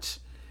much,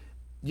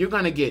 you're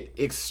going to get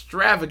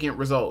extravagant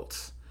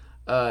results.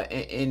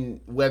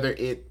 And whether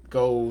it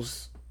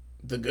goes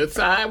the good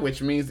side,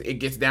 which means it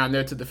gets down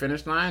there to the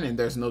finish line and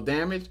there's no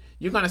damage,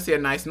 you're going to see a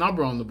nice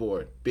number on the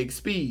board, big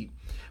speed.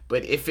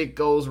 But if it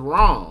goes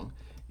wrong,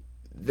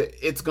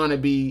 it's going to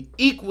be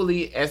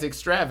equally as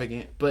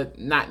extravagant, but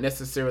not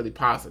necessarily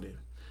positive.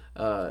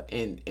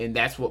 And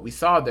that's what we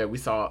saw there. We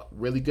saw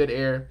really good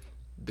air.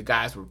 The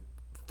guys were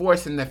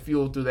forcing the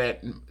fuel through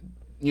that,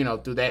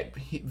 through that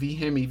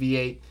Hemi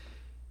V8.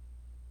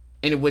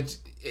 And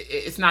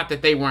it's not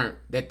that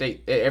that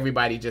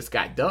everybody just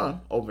got done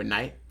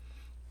overnight.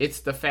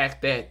 It's the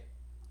fact that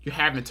you're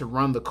having to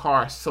run the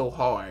car so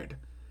hard,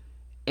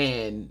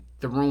 and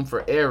the room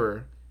for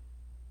error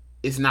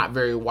is not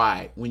very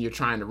wide when you're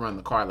trying to run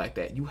the car like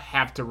that. You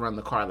have to run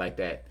the car like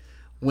that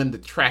when the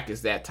track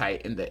is that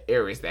tight and the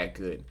air is that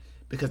good.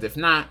 Because if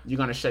not, you're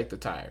going to shake the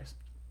tires.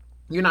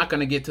 You're not going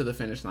to get to the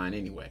finish line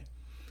anyway.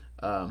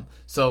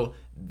 So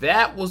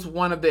that was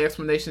one of the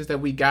explanations that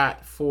we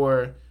got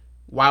for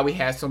why we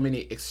had so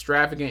many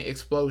extravagant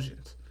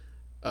explosions.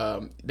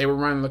 They were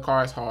running the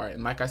cars hard.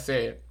 And like I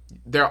said,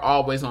 they're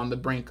always on the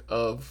brink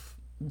of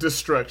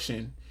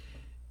destruction.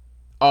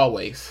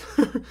 Always.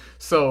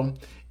 So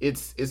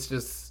it's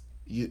just,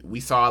 we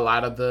saw a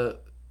lot of the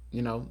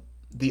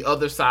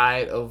other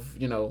side of,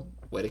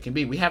 what it can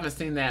be. We haven't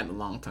seen that in a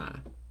long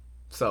time.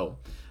 So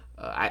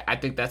I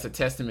think that's a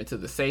testament to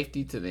the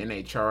safety, to the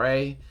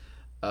NHRA.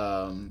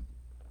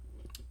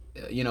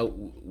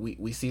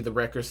 We see the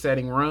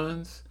record-setting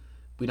runs.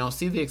 We don't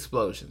see the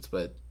explosions,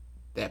 but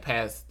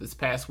this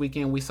past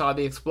weekend we saw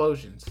the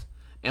explosions,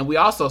 and we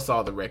also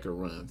saw the record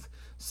runs.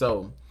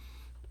 So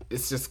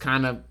it's just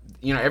kind of,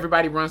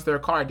 everybody runs their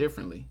car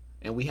differently,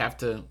 and we have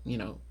to,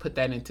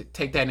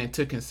 take that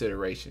into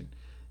consideration.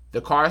 The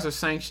cars are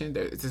sanctioned.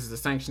 This is a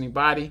sanctioning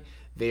body.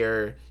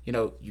 They're,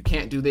 you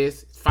can't do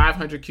this.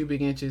 500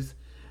 cubic inches.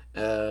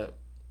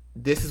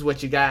 This is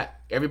what you got.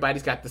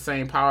 Everybody's got the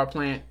same power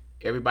plant.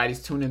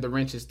 Everybody's tuning the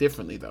wrenches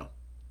differently, though.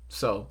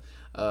 So,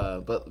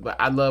 but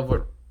I love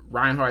what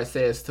Reinhardt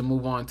says to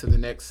move on to the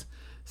next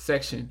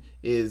section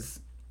is,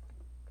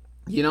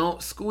 you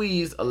don't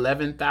squeeze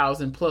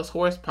 11,000 plus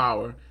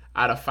horsepower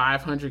out of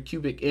 500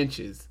 cubic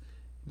inches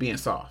being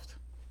soft.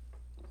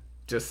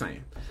 Just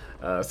saying.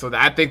 So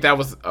I think that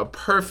was a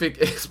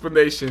perfect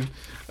explanation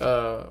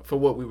for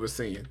what we were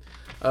seeing.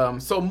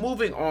 So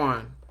moving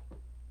on,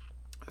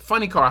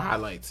 funny car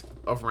highlights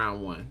of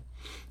round one.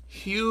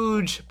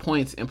 Huge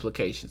points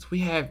implications. We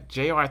have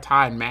J.R.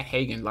 Todd and Matt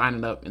Hagan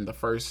lining up in the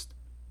first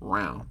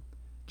round.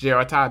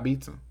 J.R. Todd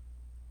beats him.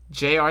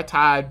 J.R.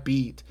 Todd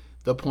beat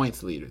the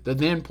points leader, the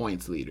then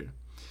points leader.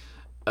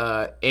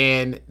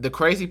 And the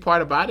crazy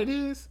part about it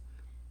is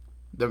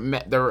the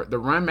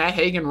run Matt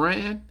Hagan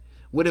ran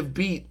would have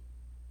beat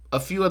a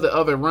few of the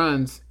other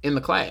runs in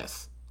the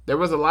class. There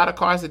was a lot of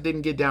cars that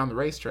didn't get down the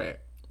racetrack.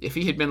 If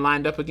he had been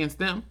lined up against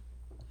them,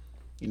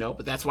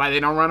 but that's why they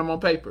don't run them on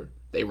paper.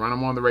 They run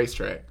them on the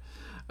racetrack.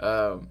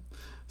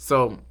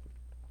 So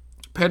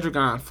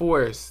Pedregon,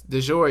 Forrest,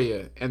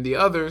 DeJoria, and the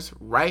others,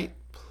 right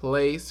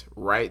place,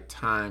 right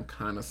time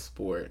kind of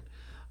sport,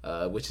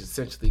 which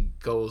essentially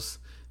goes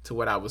to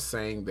what I was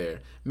saying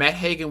there. Matt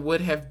Hagan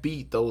would have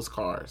beat those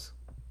cars.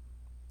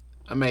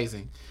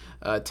 Amazing.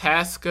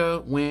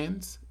 Tasca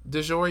wins.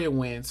 DeJoria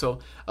wins. So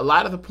a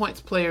lot of the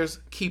points players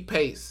keep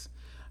pace.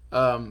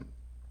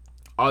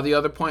 All the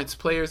other points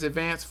players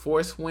advance.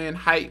 Force win.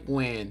 Height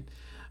win.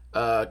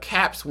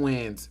 Caps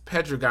wins.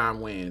 Pedregon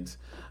wins.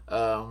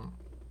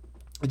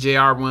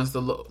 JR wins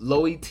the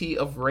low ET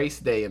of race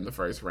day in the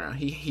first round.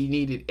 He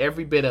needed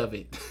every bit of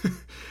it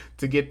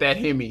to get that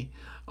Hemi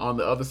on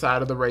the other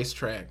side of the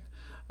racetrack.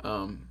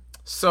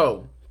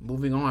 So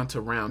moving on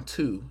to round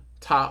two,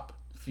 top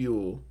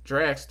fuel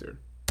dragster.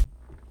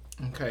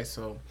 Okay,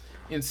 so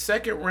in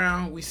second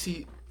round we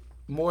see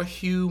more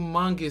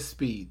humongous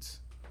speeds.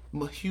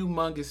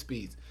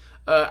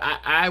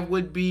 I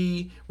would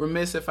be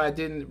remiss if I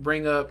didn't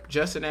bring up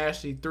Justin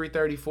Ashley,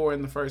 334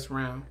 in the first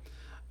round.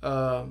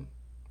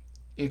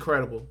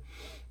 Incredible.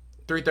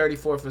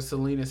 334 for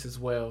Salinas as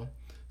well.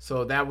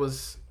 So that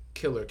was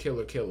killer.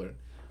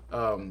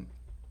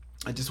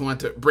 I just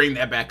wanted to bring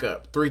that back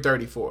up.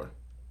 334.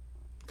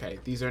 Okay,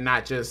 these are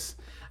not just,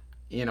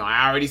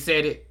 I already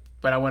said it,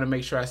 but I want to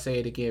make sure I say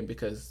it again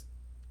because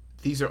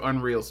these are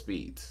unreal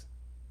speeds.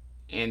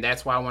 And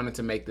that's why I wanted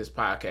to make this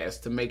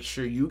podcast, to make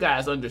sure you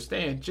guys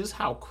understand just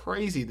how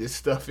crazy this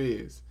stuff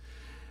is.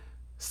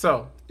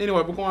 So,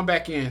 anyway, we're going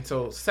back in.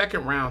 So,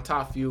 second round,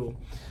 top fuel.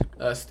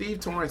 Steve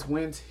Torrance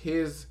wins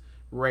his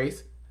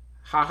race.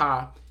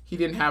 Haha, he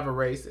didn't have a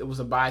race. It was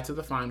a bye to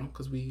the final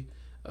because we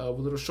were a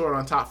little short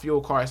on top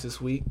fuel cars this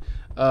week.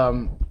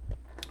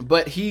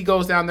 But he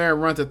goes down there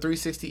and runs a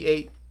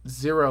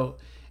 368.0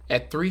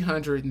 at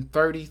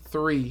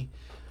 333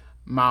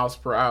 miles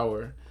per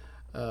hour.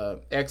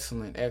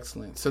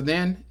 Excellent. So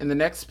then in the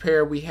next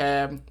pair we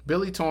have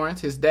Billy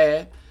Torrance, his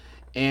dad,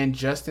 and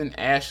Justin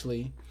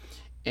Ashley.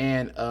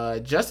 And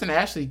Justin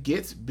Ashley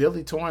gets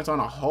Billy Torrance on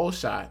a hole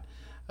shot.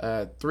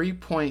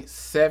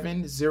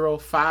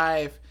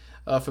 3.705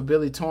 for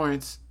Billy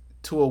Torrance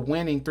to a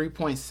winning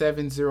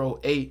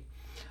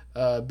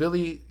 3.708.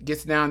 Billy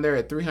gets down there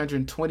at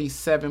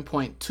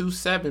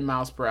 327.27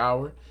 miles per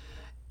hour.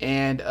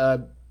 And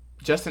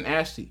Justin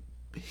Ashley,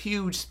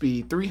 huge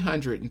speed,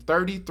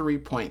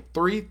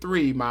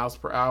 333.33 miles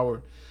per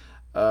hour.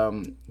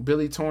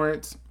 Billy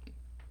Torrance,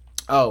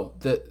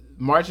 the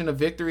margin of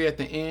victory at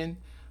the end,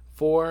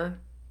 4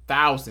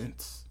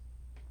 thousandths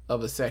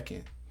of a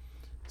second.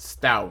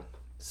 Stout.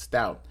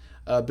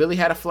 Billy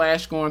had a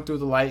flash going through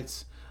the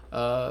lights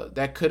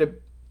that could have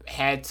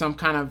had some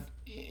kind of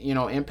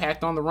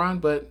impact on the run,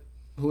 but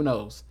who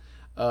knows.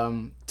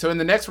 So in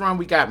the next run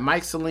we got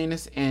Mike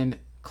Salinas and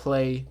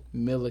Clay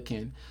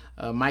Millican.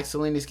 Mike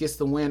Salinas gets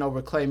the win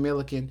over Clay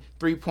Millican,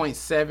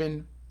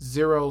 3.707,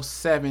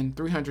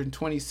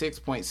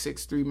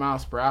 326.63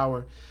 miles per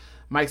hour.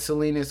 Mike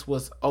Salinas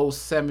was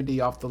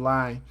 0.70 off the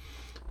line.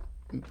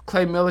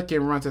 Clay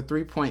Millican runs a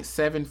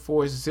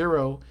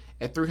 3.740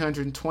 at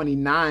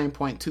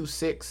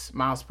 329.26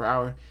 miles per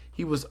hour.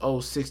 He was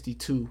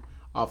 0.62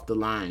 off the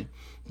line.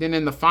 Then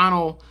in the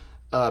final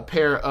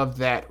pair of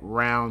that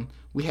round,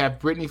 we have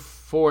Brittany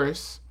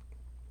Force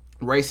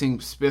racing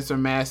Spencer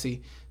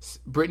Massey.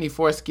 Brittany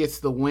Force gets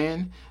the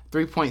win,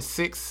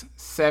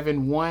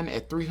 3.671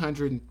 at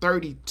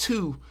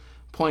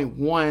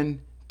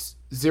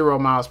 332.10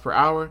 miles per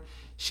hour.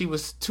 She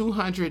was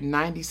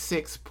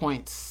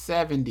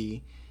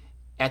 296.70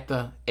 at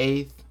the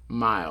 8th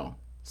mile.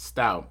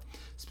 Stout.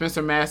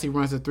 Spencer Massey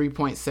runs a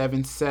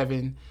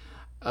 3.77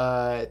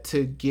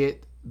 to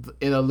get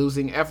in a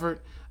losing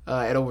effort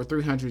at over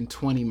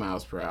 320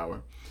 miles per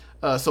hour.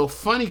 So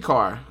funny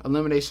car,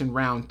 elimination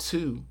round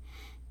 2.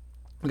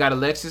 We got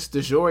Alexis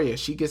DeJoria.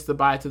 She gets the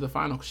bye to the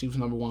final because she was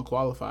number 1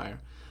 qualifier.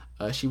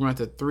 She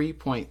runs a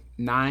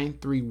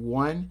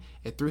 3.931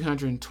 at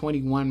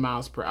 321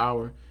 miles per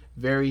hour.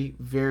 Very,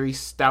 very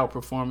stout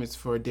performance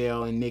for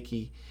Dale and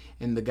Nikki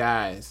and the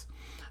guys.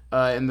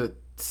 In the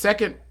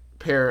second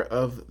pair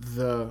of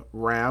the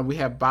round, we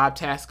have Bob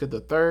Tasca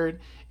III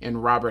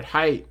and Robert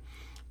Height.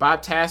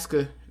 Bob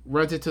Tasca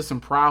runs into some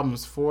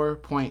problems,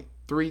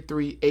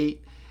 4.338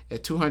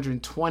 at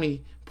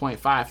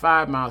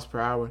 220.55 miles per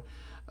hour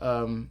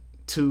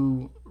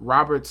to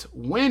Robert's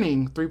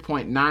winning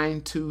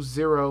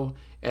 3.920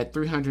 at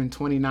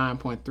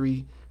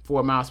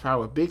 329.34 miles per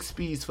hour. Big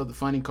speeds for the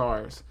funny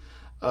cars.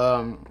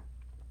 And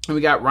we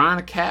got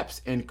Ron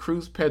Capps and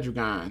Cruz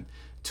Pedregon,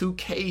 2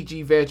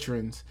 KG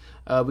veterans.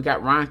 We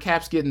got Ron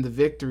Capps getting the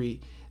victory,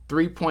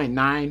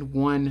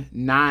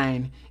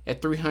 3.919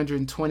 at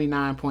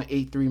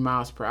 329.83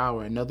 miles per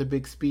hour. Another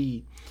big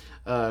speed.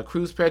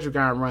 Cruz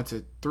Pedregon runs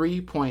a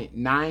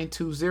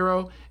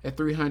 3.920 at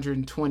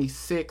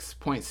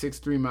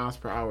 326.63 miles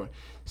per hour.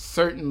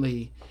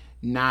 Certainly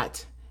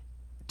not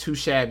too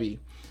shabby.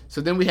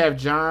 So then we have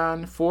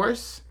John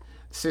Force,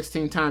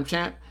 16-time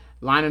champ,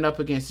 lining up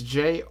against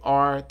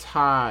J.R.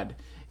 Todd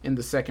in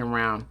the second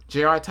round.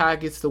 J.R. Todd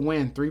gets the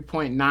win,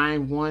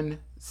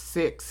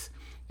 3.916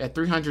 at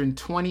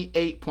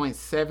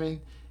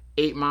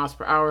 328.78 miles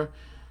per hour.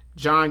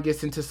 John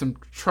gets into some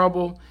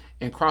trouble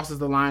and crosses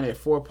the line at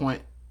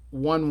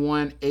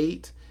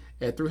 4.118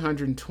 at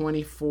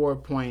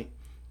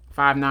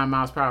 324.59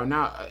 miles per hour.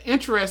 Now,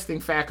 interesting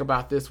fact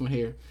about this one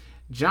here.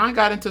 John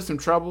got into some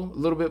trouble a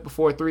little bit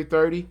before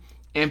 3:30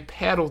 and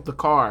pedaled the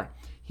car.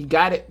 He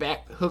got it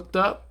back hooked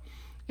up,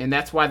 and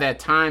that's why that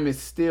time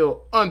is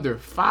still under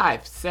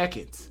 5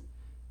 seconds.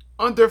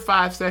 Under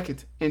 5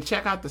 seconds. And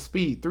check out the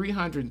speed,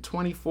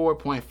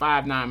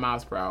 324.59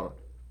 miles per hour.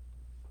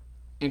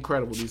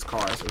 Incredible. These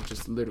cars are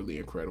just literally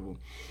incredible.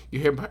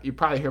 You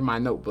probably hear my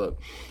notebook.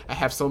 I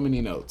have so many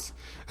notes.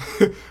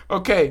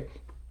 Okay,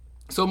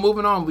 so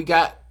moving on, we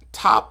got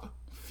Top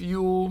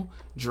Fuel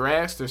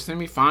Dragster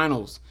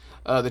semifinals.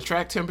 The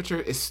track temperature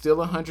is still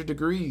 100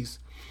 degrees.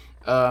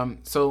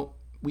 So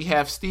we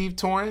have Steve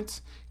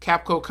Torrance,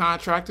 Capco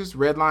Contractors,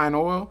 Redline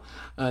Oil,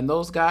 and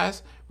those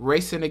guys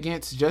racing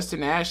against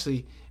Justin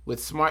Ashley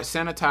with Smart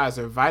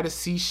Sanitizer, Vita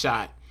C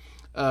Shot.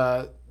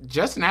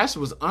 Justin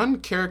Ashley was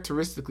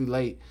uncharacteristically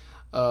late,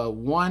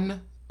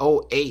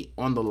 1:08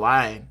 on the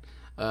line,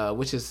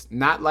 which is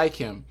not like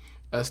him.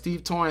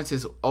 Steve Torrance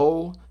is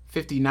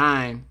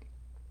 0:59,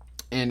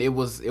 and it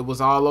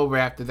was all over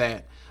after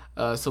that.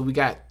 So we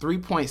got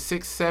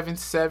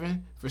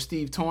 3.677 for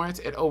Steve Torrance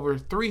at over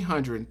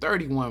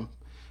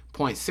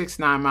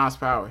 331.69 miles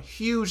per hour.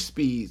 Huge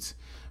speeds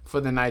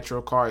for the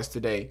Nitro cars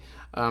today.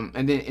 And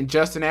then in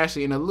Justin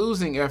Ashley, in a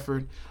losing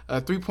effort,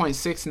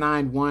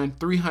 3.691,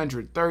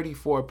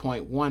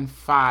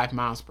 334.15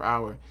 miles per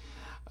hour.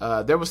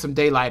 There was some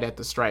daylight at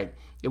the stripe.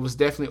 It was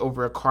definitely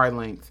over a car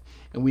length.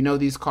 And we know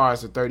these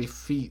cars are 30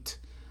 feet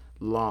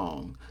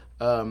long.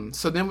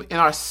 So then in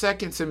our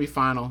second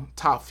semifinal,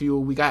 Top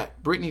Fuel, we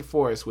got Brittany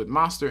Forrest with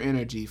Monster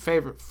Energy,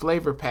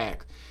 Flavor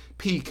Pack,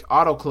 Peak,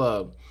 Auto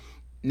Club,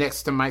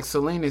 next to Mike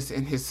Salinas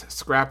and his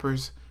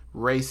Scrappers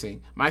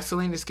Racing. Mike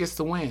Salinas gets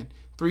the win,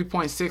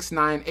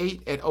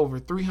 3.698 at over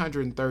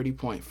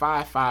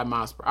 330.55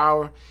 miles per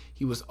hour.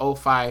 He was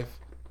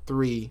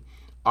 0.53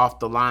 off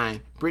the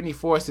line. Brittany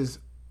Forrest is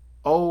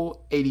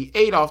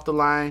 0.88 off the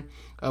line,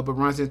 but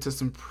runs into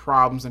some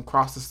problems and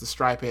crosses the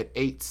stripe at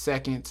 8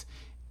 seconds.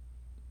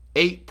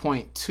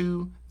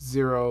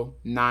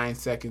 8.209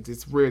 seconds.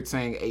 It's weird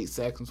saying 8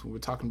 seconds when we're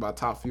talking about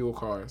Top Fuel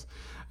cars.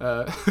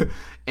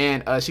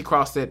 And she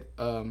crossed at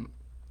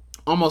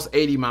almost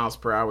 80 miles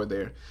per hour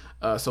there.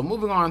 So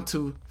moving on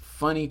to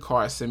Funny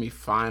Car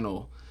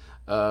semifinal.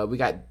 We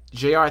got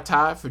JR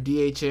Todd for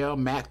DHL,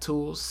 Mac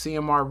Tools,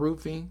 CMR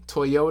Roofing,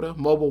 Toyota,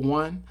 Mobile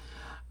One,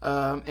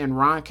 and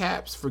Ron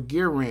Capps for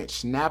Gear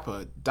Wrench,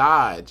 Napa,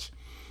 Dodge,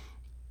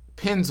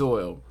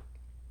 Pennzoil.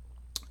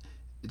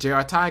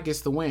 JR Todd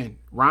gets the win.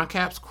 Ron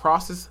Capps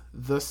crosses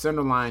the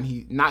center line.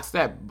 He knocks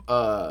that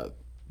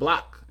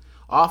block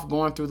off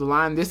going through the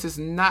line. This is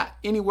not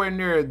anywhere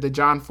near the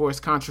John Force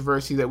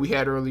controversy that we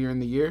had earlier in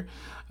the year.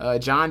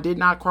 John did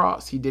not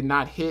cross. He did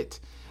not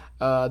hit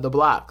the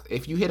block.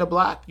 If you hit a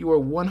block, you are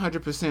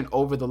 100%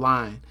 over the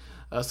line.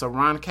 So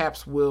Ron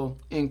Capps will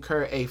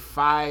incur a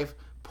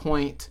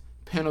 5-point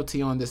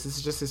penalty on this. This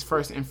is just his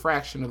first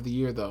infraction of the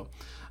year, though.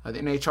 The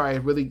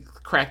NHRA really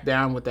cracked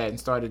down with that and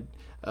started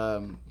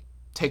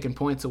taking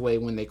points away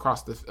when they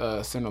crossed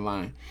the center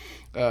line.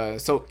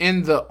 So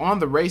on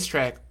the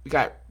racetrack, we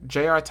got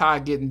JR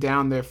Todd getting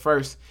down there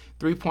first,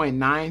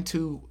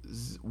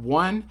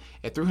 3.921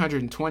 at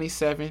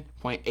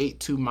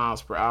 327.82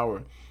 miles per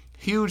hour.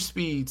 Huge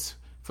speeds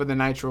for the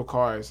Nitro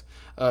cars.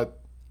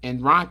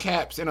 And Ron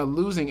Capps in a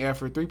losing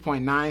effort,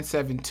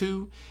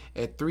 3.972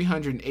 at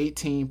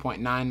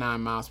 318.99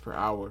 miles per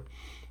hour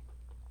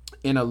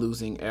in a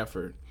losing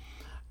effort.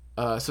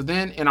 So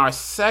then in our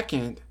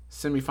second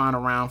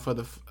semifinal round for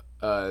the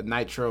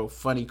Nitro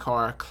Funny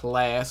Car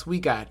class, we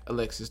got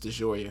Alexis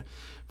DeJoria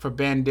for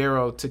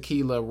Bandero,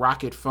 Tequila,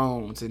 Rocket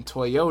Phones, and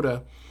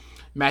Toyota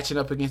matching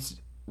up against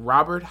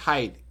Robert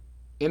Height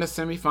in a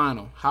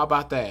semifinal. How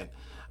about that?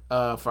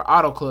 For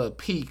Auto Club,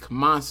 Peak,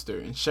 Monster,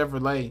 and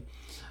Chevrolet.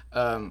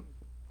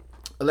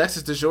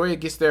 Alexis DeJoria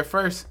gets there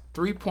first,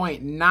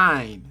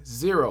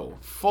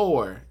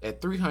 3.904 at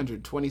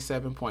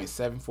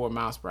 327.74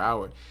 miles per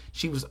hour.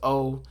 She was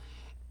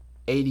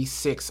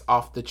 0.86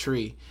 off the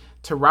tree.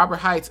 To Robert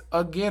Heights,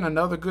 again,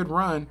 another good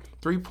run,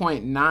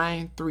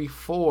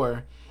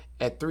 3.934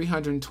 at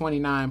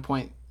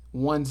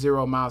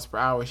 329.10 miles per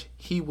hour.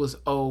 He was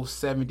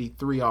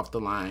 0.73 off the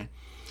line.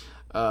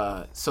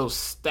 So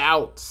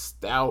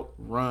stout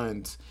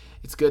runs.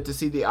 It's good to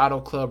see the Auto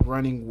Club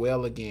running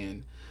well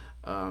again.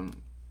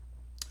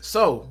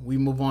 So we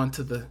move on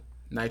to the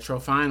Nitro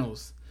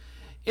Finals.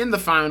 In the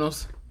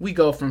finals, we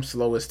go from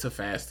slowest to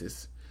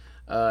fastest.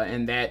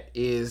 And that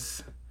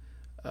is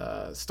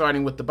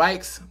starting with the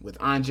bikes, with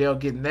Angel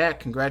getting that.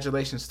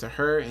 Congratulations to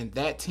her and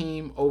that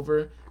team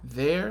over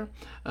there.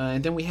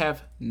 And then we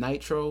have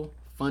Nitro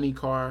Funny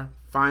Car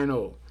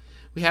Final.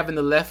 We have in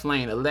the left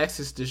lane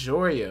Alexis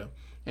DeJoria.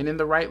 And in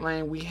the right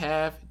lane, we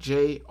have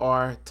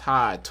J.R.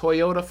 Todd.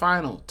 Toyota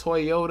Final.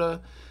 Toyota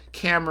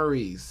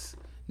Camaries.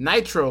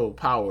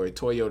 Nitro-powered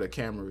Toyota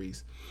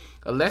Camaries.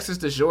 Alexis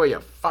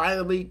DeJoria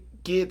finally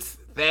gets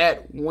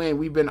that win.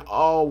 We've been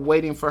all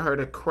waiting for her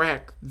to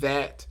crack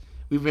that.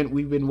 We've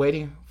been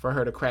waiting for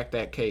her to crack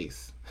that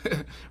case,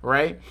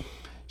 right?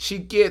 She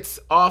gets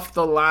off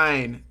the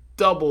line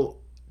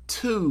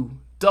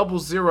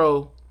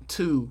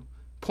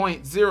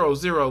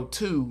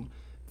 0.002.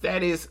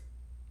 That is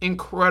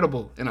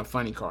incredible in a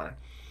funny car.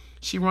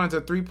 She runs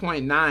a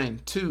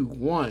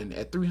 3.921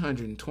 at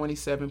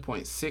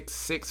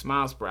 327.66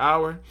 miles per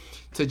hour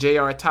to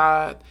J.R.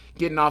 Todd,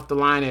 getting off the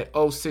line at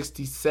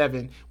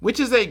 0.67, which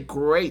is a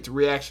great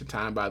reaction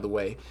time, by the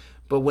way.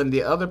 But when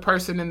the other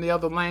person in the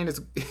other lane is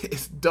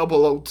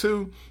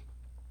 0.002,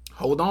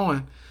 hold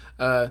on.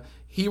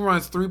 He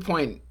runs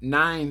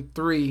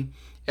 3.93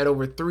 at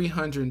over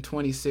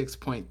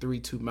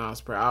 326.32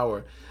 miles per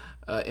hour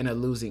in a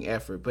losing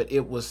effort. But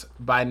it was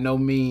by no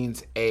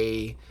means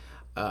a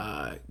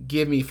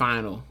give me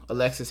final.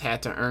 Alexis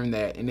had to earn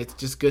that, and it's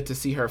just good to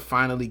see her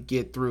finally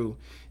get through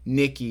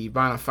Nikki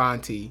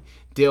Bonafonte,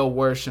 Dale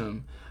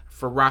Worsham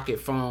for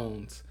Rocket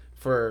Phones,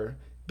 for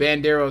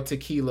Bandero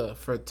Tequila,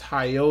 for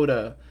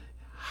Toyota.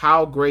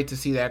 How great to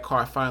see that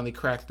car finally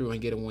crack through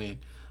and get a win.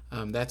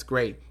 That's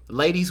great.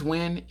 Ladies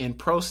win in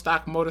Pro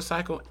Stock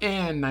Motorcycle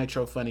and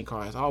Nitro Funny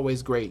Cars.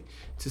 Always great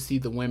to see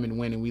the women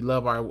win, and we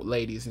love our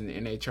ladies in the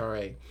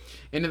NHRA.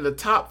 And in the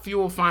Top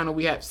Fuel final,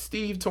 we have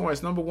Steve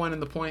Torrance, number one in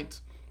the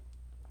points.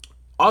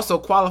 Also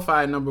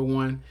qualified number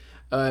one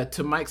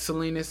to Mike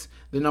Salinas,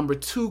 the number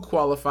 2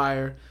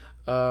 qualifier.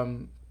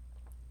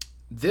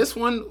 This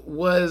one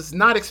was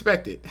not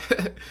expected.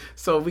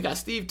 So we got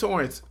Steve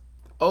Torrence,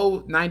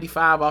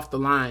 0.95 off the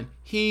line.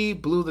 He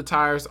blew the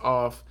tires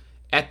off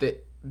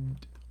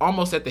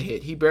almost at the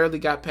hit. He barely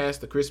got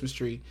past the Christmas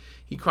tree.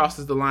 He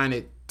crosses the line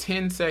at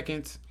 10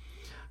 seconds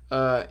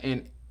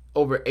and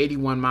over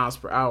 81 miles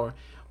per hour.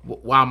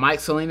 While Mike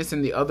Salinas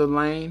in the other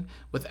lane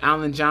with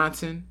Alan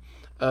Johnson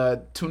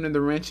tuning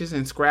the wrenches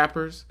and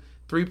scrappers,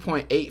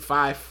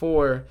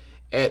 3.854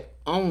 at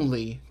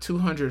only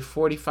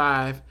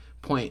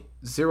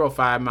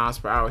 245.05 miles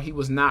per hour. He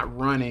was not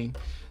running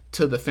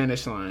to the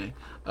finish line,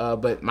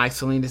 but Mike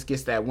Salinas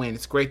gets that win.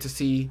 It's great to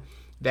see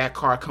that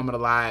car coming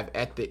alive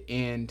at the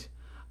end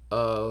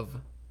of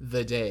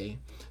the day.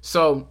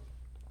 So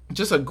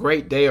just a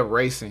great day of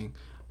racing.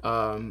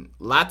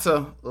 Lots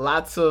of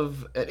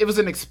it was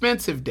an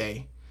expensive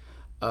day,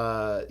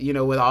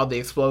 with all the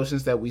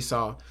explosions that we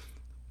saw,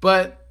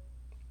 but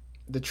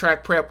the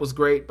track prep was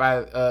great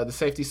by the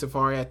Safety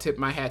Safari. I tip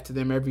my hat to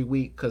them every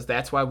week because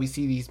that's why we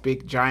see these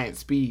big giant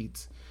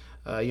speeds.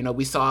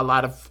 We saw a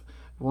lot of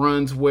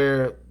runs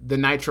where the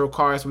Nitro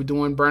cars were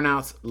doing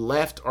burnouts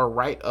left or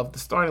right of the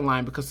starting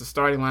line because the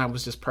starting line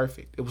was just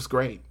perfect. It was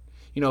great.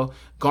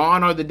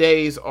 Gone are the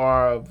days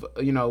of,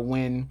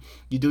 when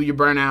you do your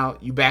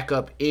burnout, you back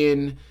up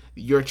in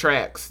your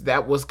tracks.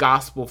 That was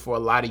gospel for a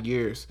lot of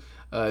years.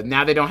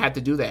 Now they don't have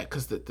to do that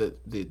because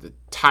the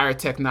tire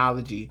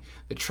technology,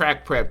 the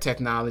track prep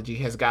technology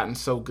has gotten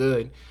so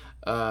good.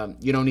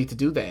 You don't need to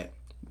do that.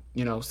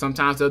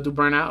 Sometimes they'll do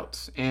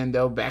burnouts and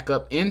they'll back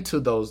up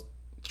into those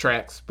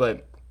tracks,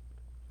 but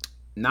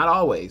not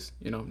always,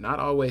 not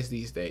always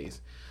these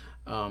days.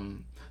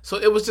 So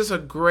it was just a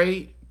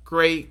great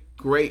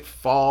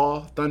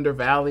fall Thunder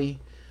Valley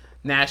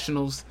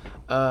Nationals.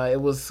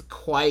 It was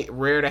quite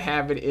rare to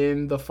have it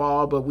in the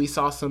fall, but we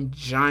saw some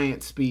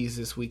giant speeds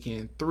this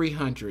weekend.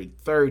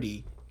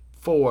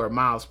 334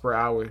 miles per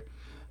hour.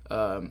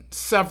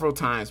 Several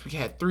times we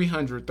had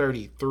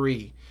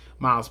 333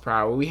 miles per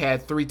hour. We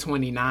had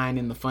 329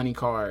 in the funny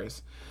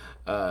cars.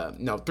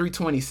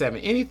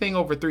 327. Anything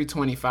over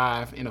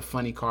 325 in a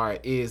funny car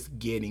is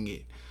getting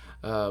it.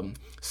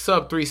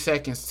 Sub 3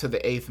 seconds to the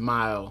 8th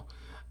mile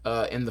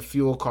in the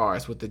fuel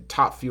cars with the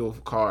top fuel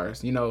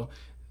cars.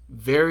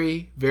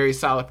 Very, very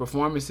solid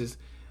performances.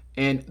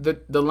 And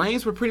the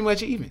lanes were pretty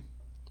much even.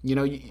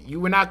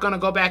 You were not going to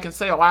go back and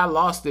say, I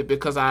lost it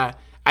because I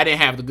didn't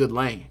have the good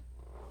lane.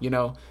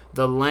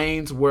 The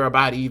lanes were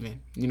about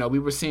even. We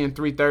were seeing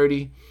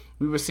 330.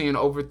 We were seeing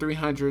over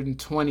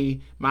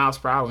 320 miles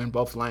per hour in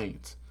both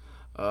lanes.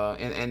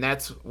 And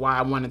that's why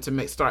I wanted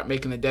to start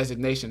making the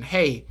designation,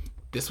 hey,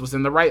 this was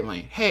in the right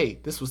lane. Hey,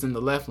 this was in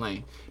the left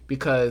lane.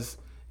 Because,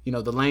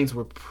 the lanes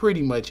were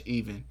pretty much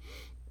even.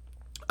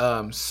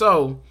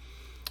 So,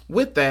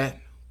 with that,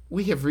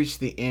 we have reached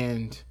the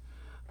end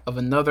of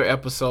another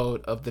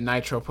episode of the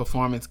Nitro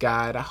Performance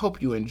Guide. I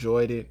hope you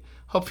enjoyed it.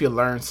 Hope you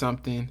learned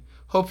something.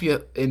 Hope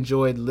you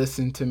enjoyed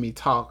listening to me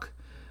talk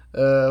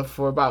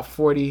for about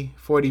 40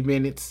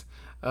 minutes.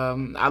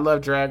 I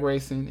love drag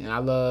racing and I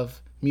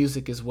love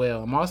music as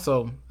well. I'm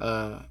also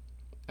a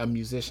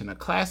musician, a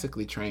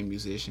classically trained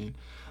musician.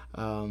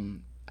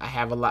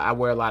 I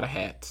wear a lot of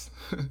hats.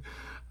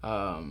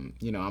 I'm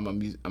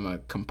a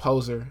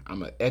composer,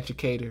 I'm an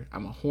educator,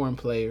 I'm a horn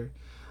player.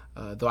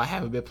 Though I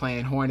haven't been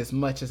playing horn as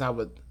much as I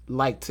would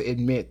like to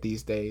admit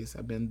these days.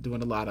 I've been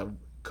doing a lot of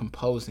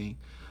composing.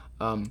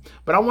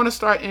 But I want to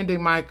start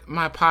ending my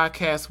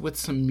podcast with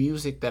some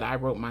music that I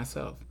wrote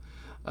myself.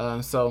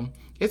 So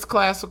it's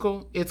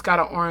classical. It's got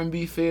an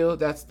R&B feel.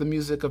 That's the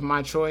music of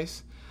my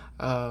choice.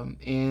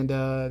 And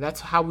that's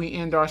how we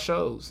end our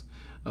shows.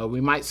 We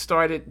might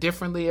start it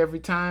differently every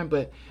time,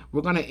 but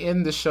we're going to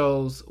end the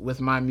shows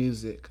with my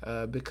music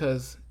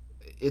because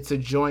it's a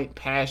joint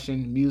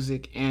passion,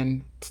 music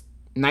and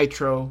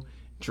Nitro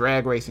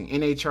drag racing,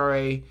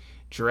 NHRA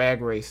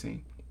drag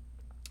racing.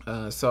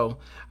 So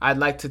I'd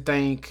like to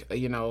thank,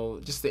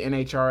 just the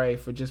NHRA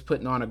for just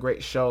putting on a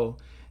great show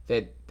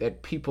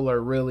that people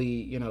are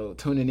really,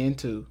 tuning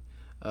into.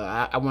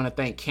 I want to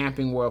thank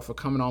Camping World for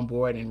coming on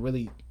board and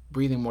really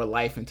breathing more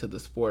life into the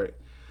sport.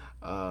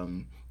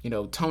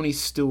 Tony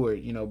Stewart,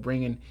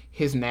 bringing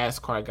his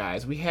NASCAR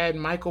guys. We had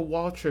Michael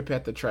Waltrip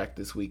at the track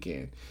this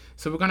weekend.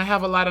 So we're going to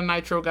have a lot of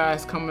Nitro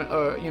guys coming,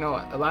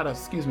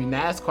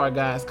 NASCAR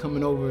guys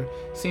coming over,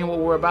 seeing what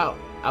we're about.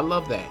 I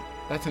love that.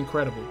 That's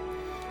incredible.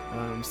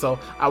 So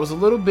I was a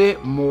little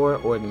bit more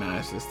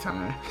organized this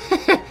time.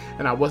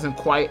 And I wasn't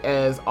quite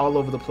as all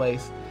over the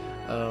place.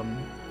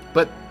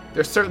 But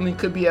there certainly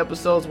could be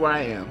episodes where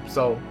I am.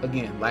 So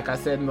again, like I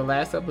said in the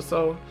last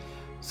episode,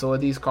 so are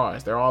these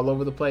cars. They're all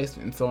over the place,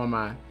 and so am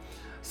I.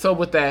 So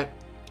with that,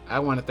 I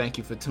want to thank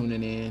you for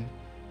tuning in,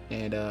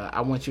 and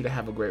I want you to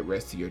have a great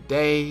rest of your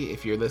day.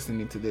 If you're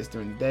listening to this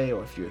during the day,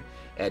 or if you're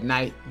at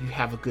night, you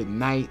have a good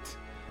night,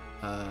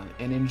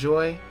 and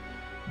enjoy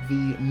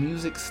the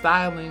music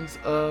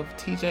stylings of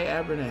TJ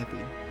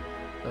Abernathy.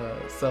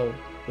 So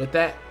with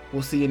that,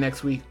 we'll see you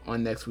next week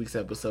on next week's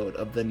episode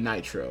of the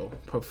Nitro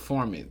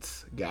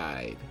Performance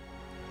Guide.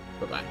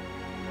 Bye-bye.